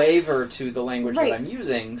flavor to the language Right. that I'm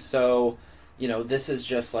using. So, this is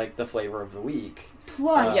just like the flavor of the week.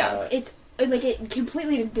 Plus, Yeah. it's like it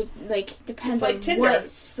completely depends It's like on Tinder.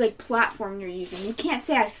 what platform you're using. You can't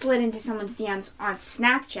say I slid into someone's DMs on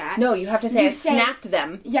Snapchat. No, you have to say You I say- snapped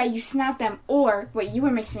them. Yeah, you snapped them, or what you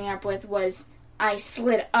were mixing up with was I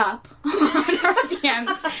slid up on our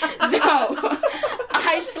DMs. No,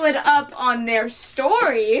 I slid up on their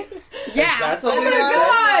story. Yeah. That's what Oh we my said?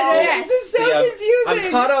 god! Yes. This is so See, confusing.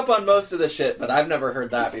 I'm caught up on most of the shit, but I've never heard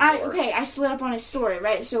that before. I slid up on his story,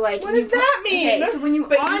 right? So like, What does that mean? Okay, so when you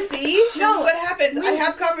But on, you see, this is what happens. I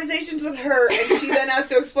have conversations with her, and she then has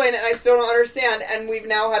to explain it, and I still don't understand. And we've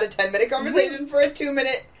now had a 10-minute conversation for a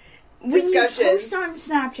 2-minute when discussion. you post on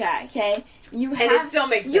Snapchat, okay, you have, And it still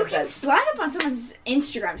makes no you can sense. slide up on someone's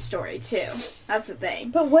Instagram story too. That's the thing.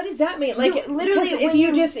 But what does that mean? Like, You- literally, because if when you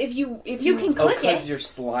you- just if you You can Oh, click because it. you're Right,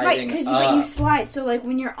 sliding because up. you slide. So, like,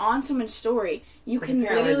 when you're on someone's story, you can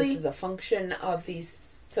Apparently, literally. this is a function of these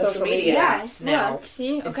social media media Yes, apps now. look,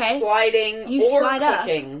 see? Is Okay. sliding You or slide up.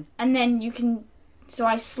 clicking. And then you can. So,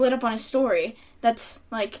 I slid up on his story. That's,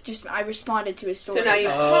 like, just. I responded to his story. So now you've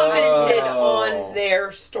Oh. commented on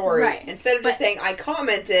their story. Right. Instead of just But- saying, I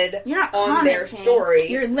commented You're not on commenting. their story.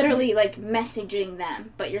 You're literally, like, messaging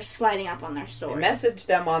them, but you're sliding up on their story. Message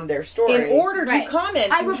them on their story. in order to Right.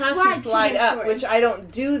 comment, I you have replied to to slide their up, story. which I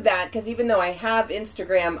don't do that because even though I have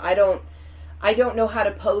Instagram, I don't know how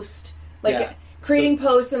to post like Yeah. creating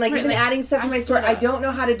posts and like Right, even like, adding stuff to I my story. slid I up. don't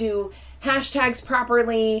know how to do hashtags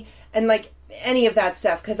properly and like any of that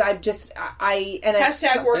stuff because I'm just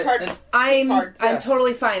Hashtag work hard. I'm yes.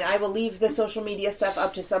 totally fine. I will leave the social media stuff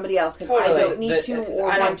up to somebody else because I Totally. don't need to or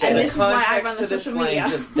I don't want to. And the this is why I context run the to the social slang media.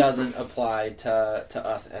 just doesn't apply to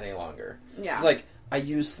us any longer. Yeah. It's like I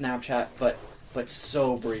use Snapchat, but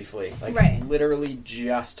so briefly, like Right. literally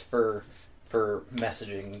just for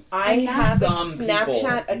messaging. I And have a some people Snapchat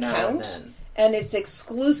now and account then. and it's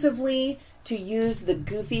exclusively to use the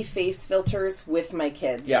goofy face filters with my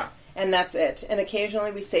kids. Yeah. And that's it. And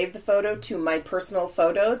occasionally we save the photo to my personal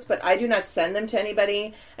photos, but I do not send them to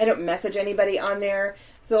anybody. I don't message anybody on there.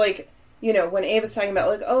 So, like, you know, when Ava's talking about,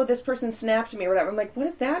 like, oh, this person snapped me or whatever, I'm like, what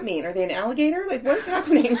does that mean? Are they an alligator? Like, what is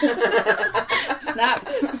happening? Snap.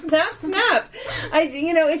 snap.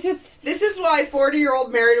 It's just... This is why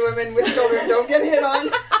 40-year-old married women with children don't get hit on.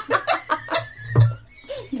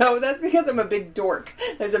 No, that's because I'm a big dork.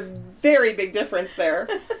 There's a very big difference there.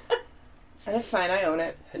 And that's fine. I own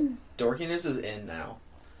it. Dorkiness is in now.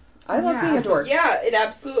 I love being a dork. Yeah, it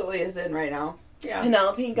absolutely is in right now. Yeah.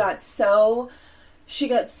 Penelope got so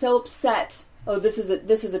upset. Oh, this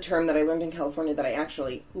is a term that I learned in California that I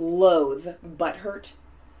actually loathe, butthurt.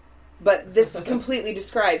 But this completely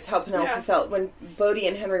describes how Penelope felt when Bodhi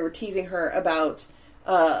and Henry were teasing her about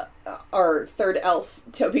our third elf,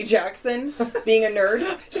 Toby Jackson, being a nerd.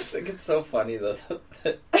 I just think it's so funny though.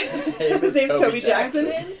 His name's Toby Jackson.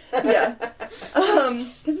 Yeah.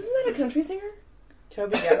 Because isn't that a country singer?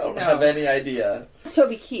 Toby I don't have any idea.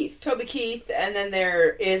 Toby Keith. Toby Keith, and then there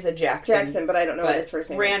is a Jackson. But I don't know what his first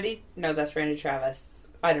name is. Randy? No, that's Randy Travis.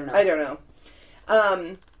 I don't know. I don't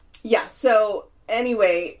know. Yeah, so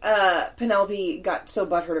anyway, Penelope got so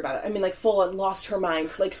butthurt about it. I mean, like, full on lost her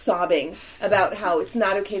mind, like, sobbing about how it's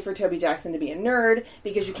not okay for Toby Jackson to be a nerd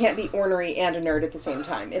because you can't be ornery and a nerd at the same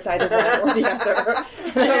time. It's either one or the other.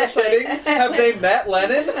 And I was like, have they met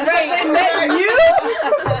Lennon? right, they met you?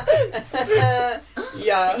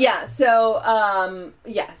 Yeah. Yeah, so,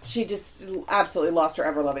 she just absolutely lost her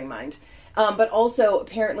ever-loving mind. But also,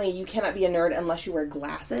 apparently, you cannot be a nerd unless you wear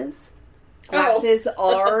glasses. Glasses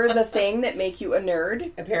are the thing that make you a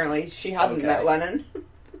nerd. Apparently, she hasn't Okay. met Lennon.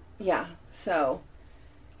 Yeah, so,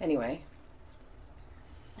 anyway.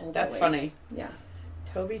 That's Always. funny. Yeah.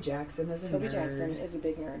 Toby Jackson is a Toby nerd. Jackson is a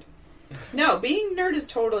big nerd. No, being nerd is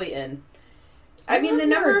totally in. I mean, love the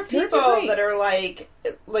number nerds. of Nerds are people great. that are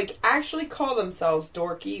like actually call themselves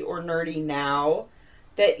dorky or nerdy now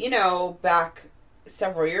that, you know, back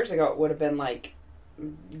several years ago it would have been like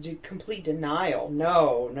complete denial.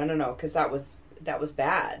 No, because that was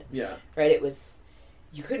bad. Yeah. Right? It was,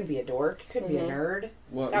 you couldn't be a dork, you couldn't be a nerd.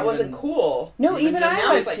 Well, That wasn't cool. No, even just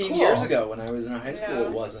I was 15 cool. years ago when I was in high school, Yeah.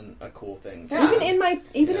 it wasn't a cool thing. To Yeah. even in my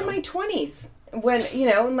You in know? my 20s when, you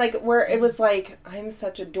know, like where it was like I'm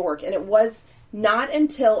such a dork, and it was not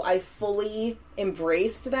until I fully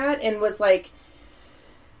embraced that and was like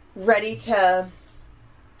ready to,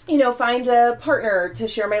 you know, find a partner to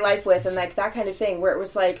share my life with and like that kind of thing, where it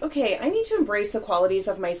was like, okay, I need to embrace the qualities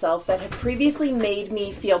of myself that have previously made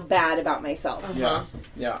me feel bad about myself. Yeah.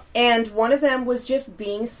 Yeah. And one of them was just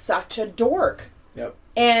being such a dork. Yep.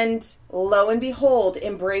 And lo and behold,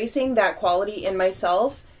 embracing that quality in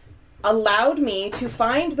myself allowed me to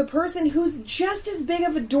find the person who's just as big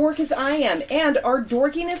of a dork as I am, and our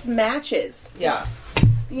dorkiness matches. Yeah.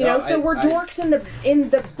 You know, so we're dorks in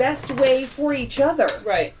the best way for each other.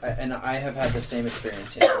 Right. And I have had the same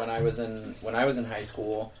experience. You know, when I was in high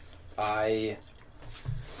school, I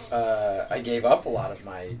gave up a lot of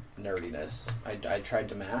my nerdiness. I tried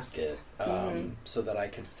to mask it so that I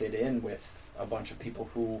could fit in with a bunch of people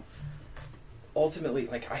who ultimately,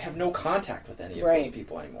 like, I have no contact with any of those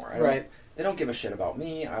people anymore. They don't give a shit about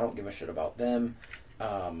me. I don't give a shit about them.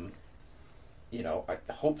 You know, I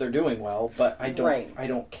hope they're doing well, but I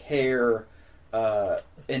don't care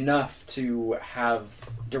enough to have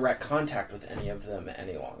direct contact with any of them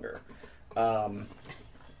any longer.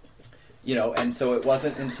 You know, and so it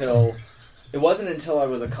wasn't until I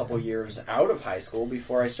was a couple years out of high school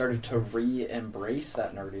before I started to re-embrace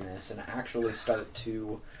that nerdiness and actually start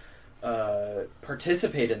to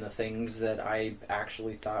participate in the things that I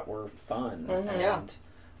actually thought were fun and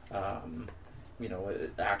you know,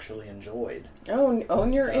 actually enjoyed.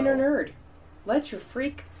 Own your inner nerd. Let your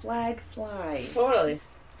freak flag fly. Totally.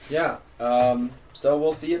 Yeah. So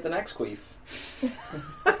we'll see you at the next Queef.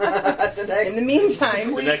 In the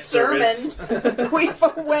meantime, The next service.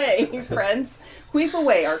 queef away, friends. Queef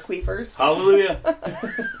away, our queefers. Hallelujah.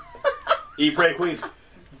 Eat, pray, queef.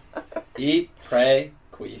 Eat, pray,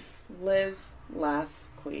 Queef. Live, laugh,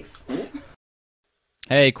 queef.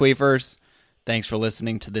 Hey, Queefers. Thanks for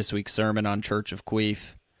listening to this week's sermon on Church of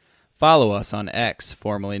Queef. Follow us on X,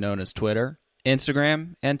 formerly known as Twitter,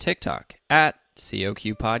 Instagram, and TikTok at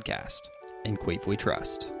COQ Podcast. In Queef we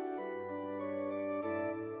trust.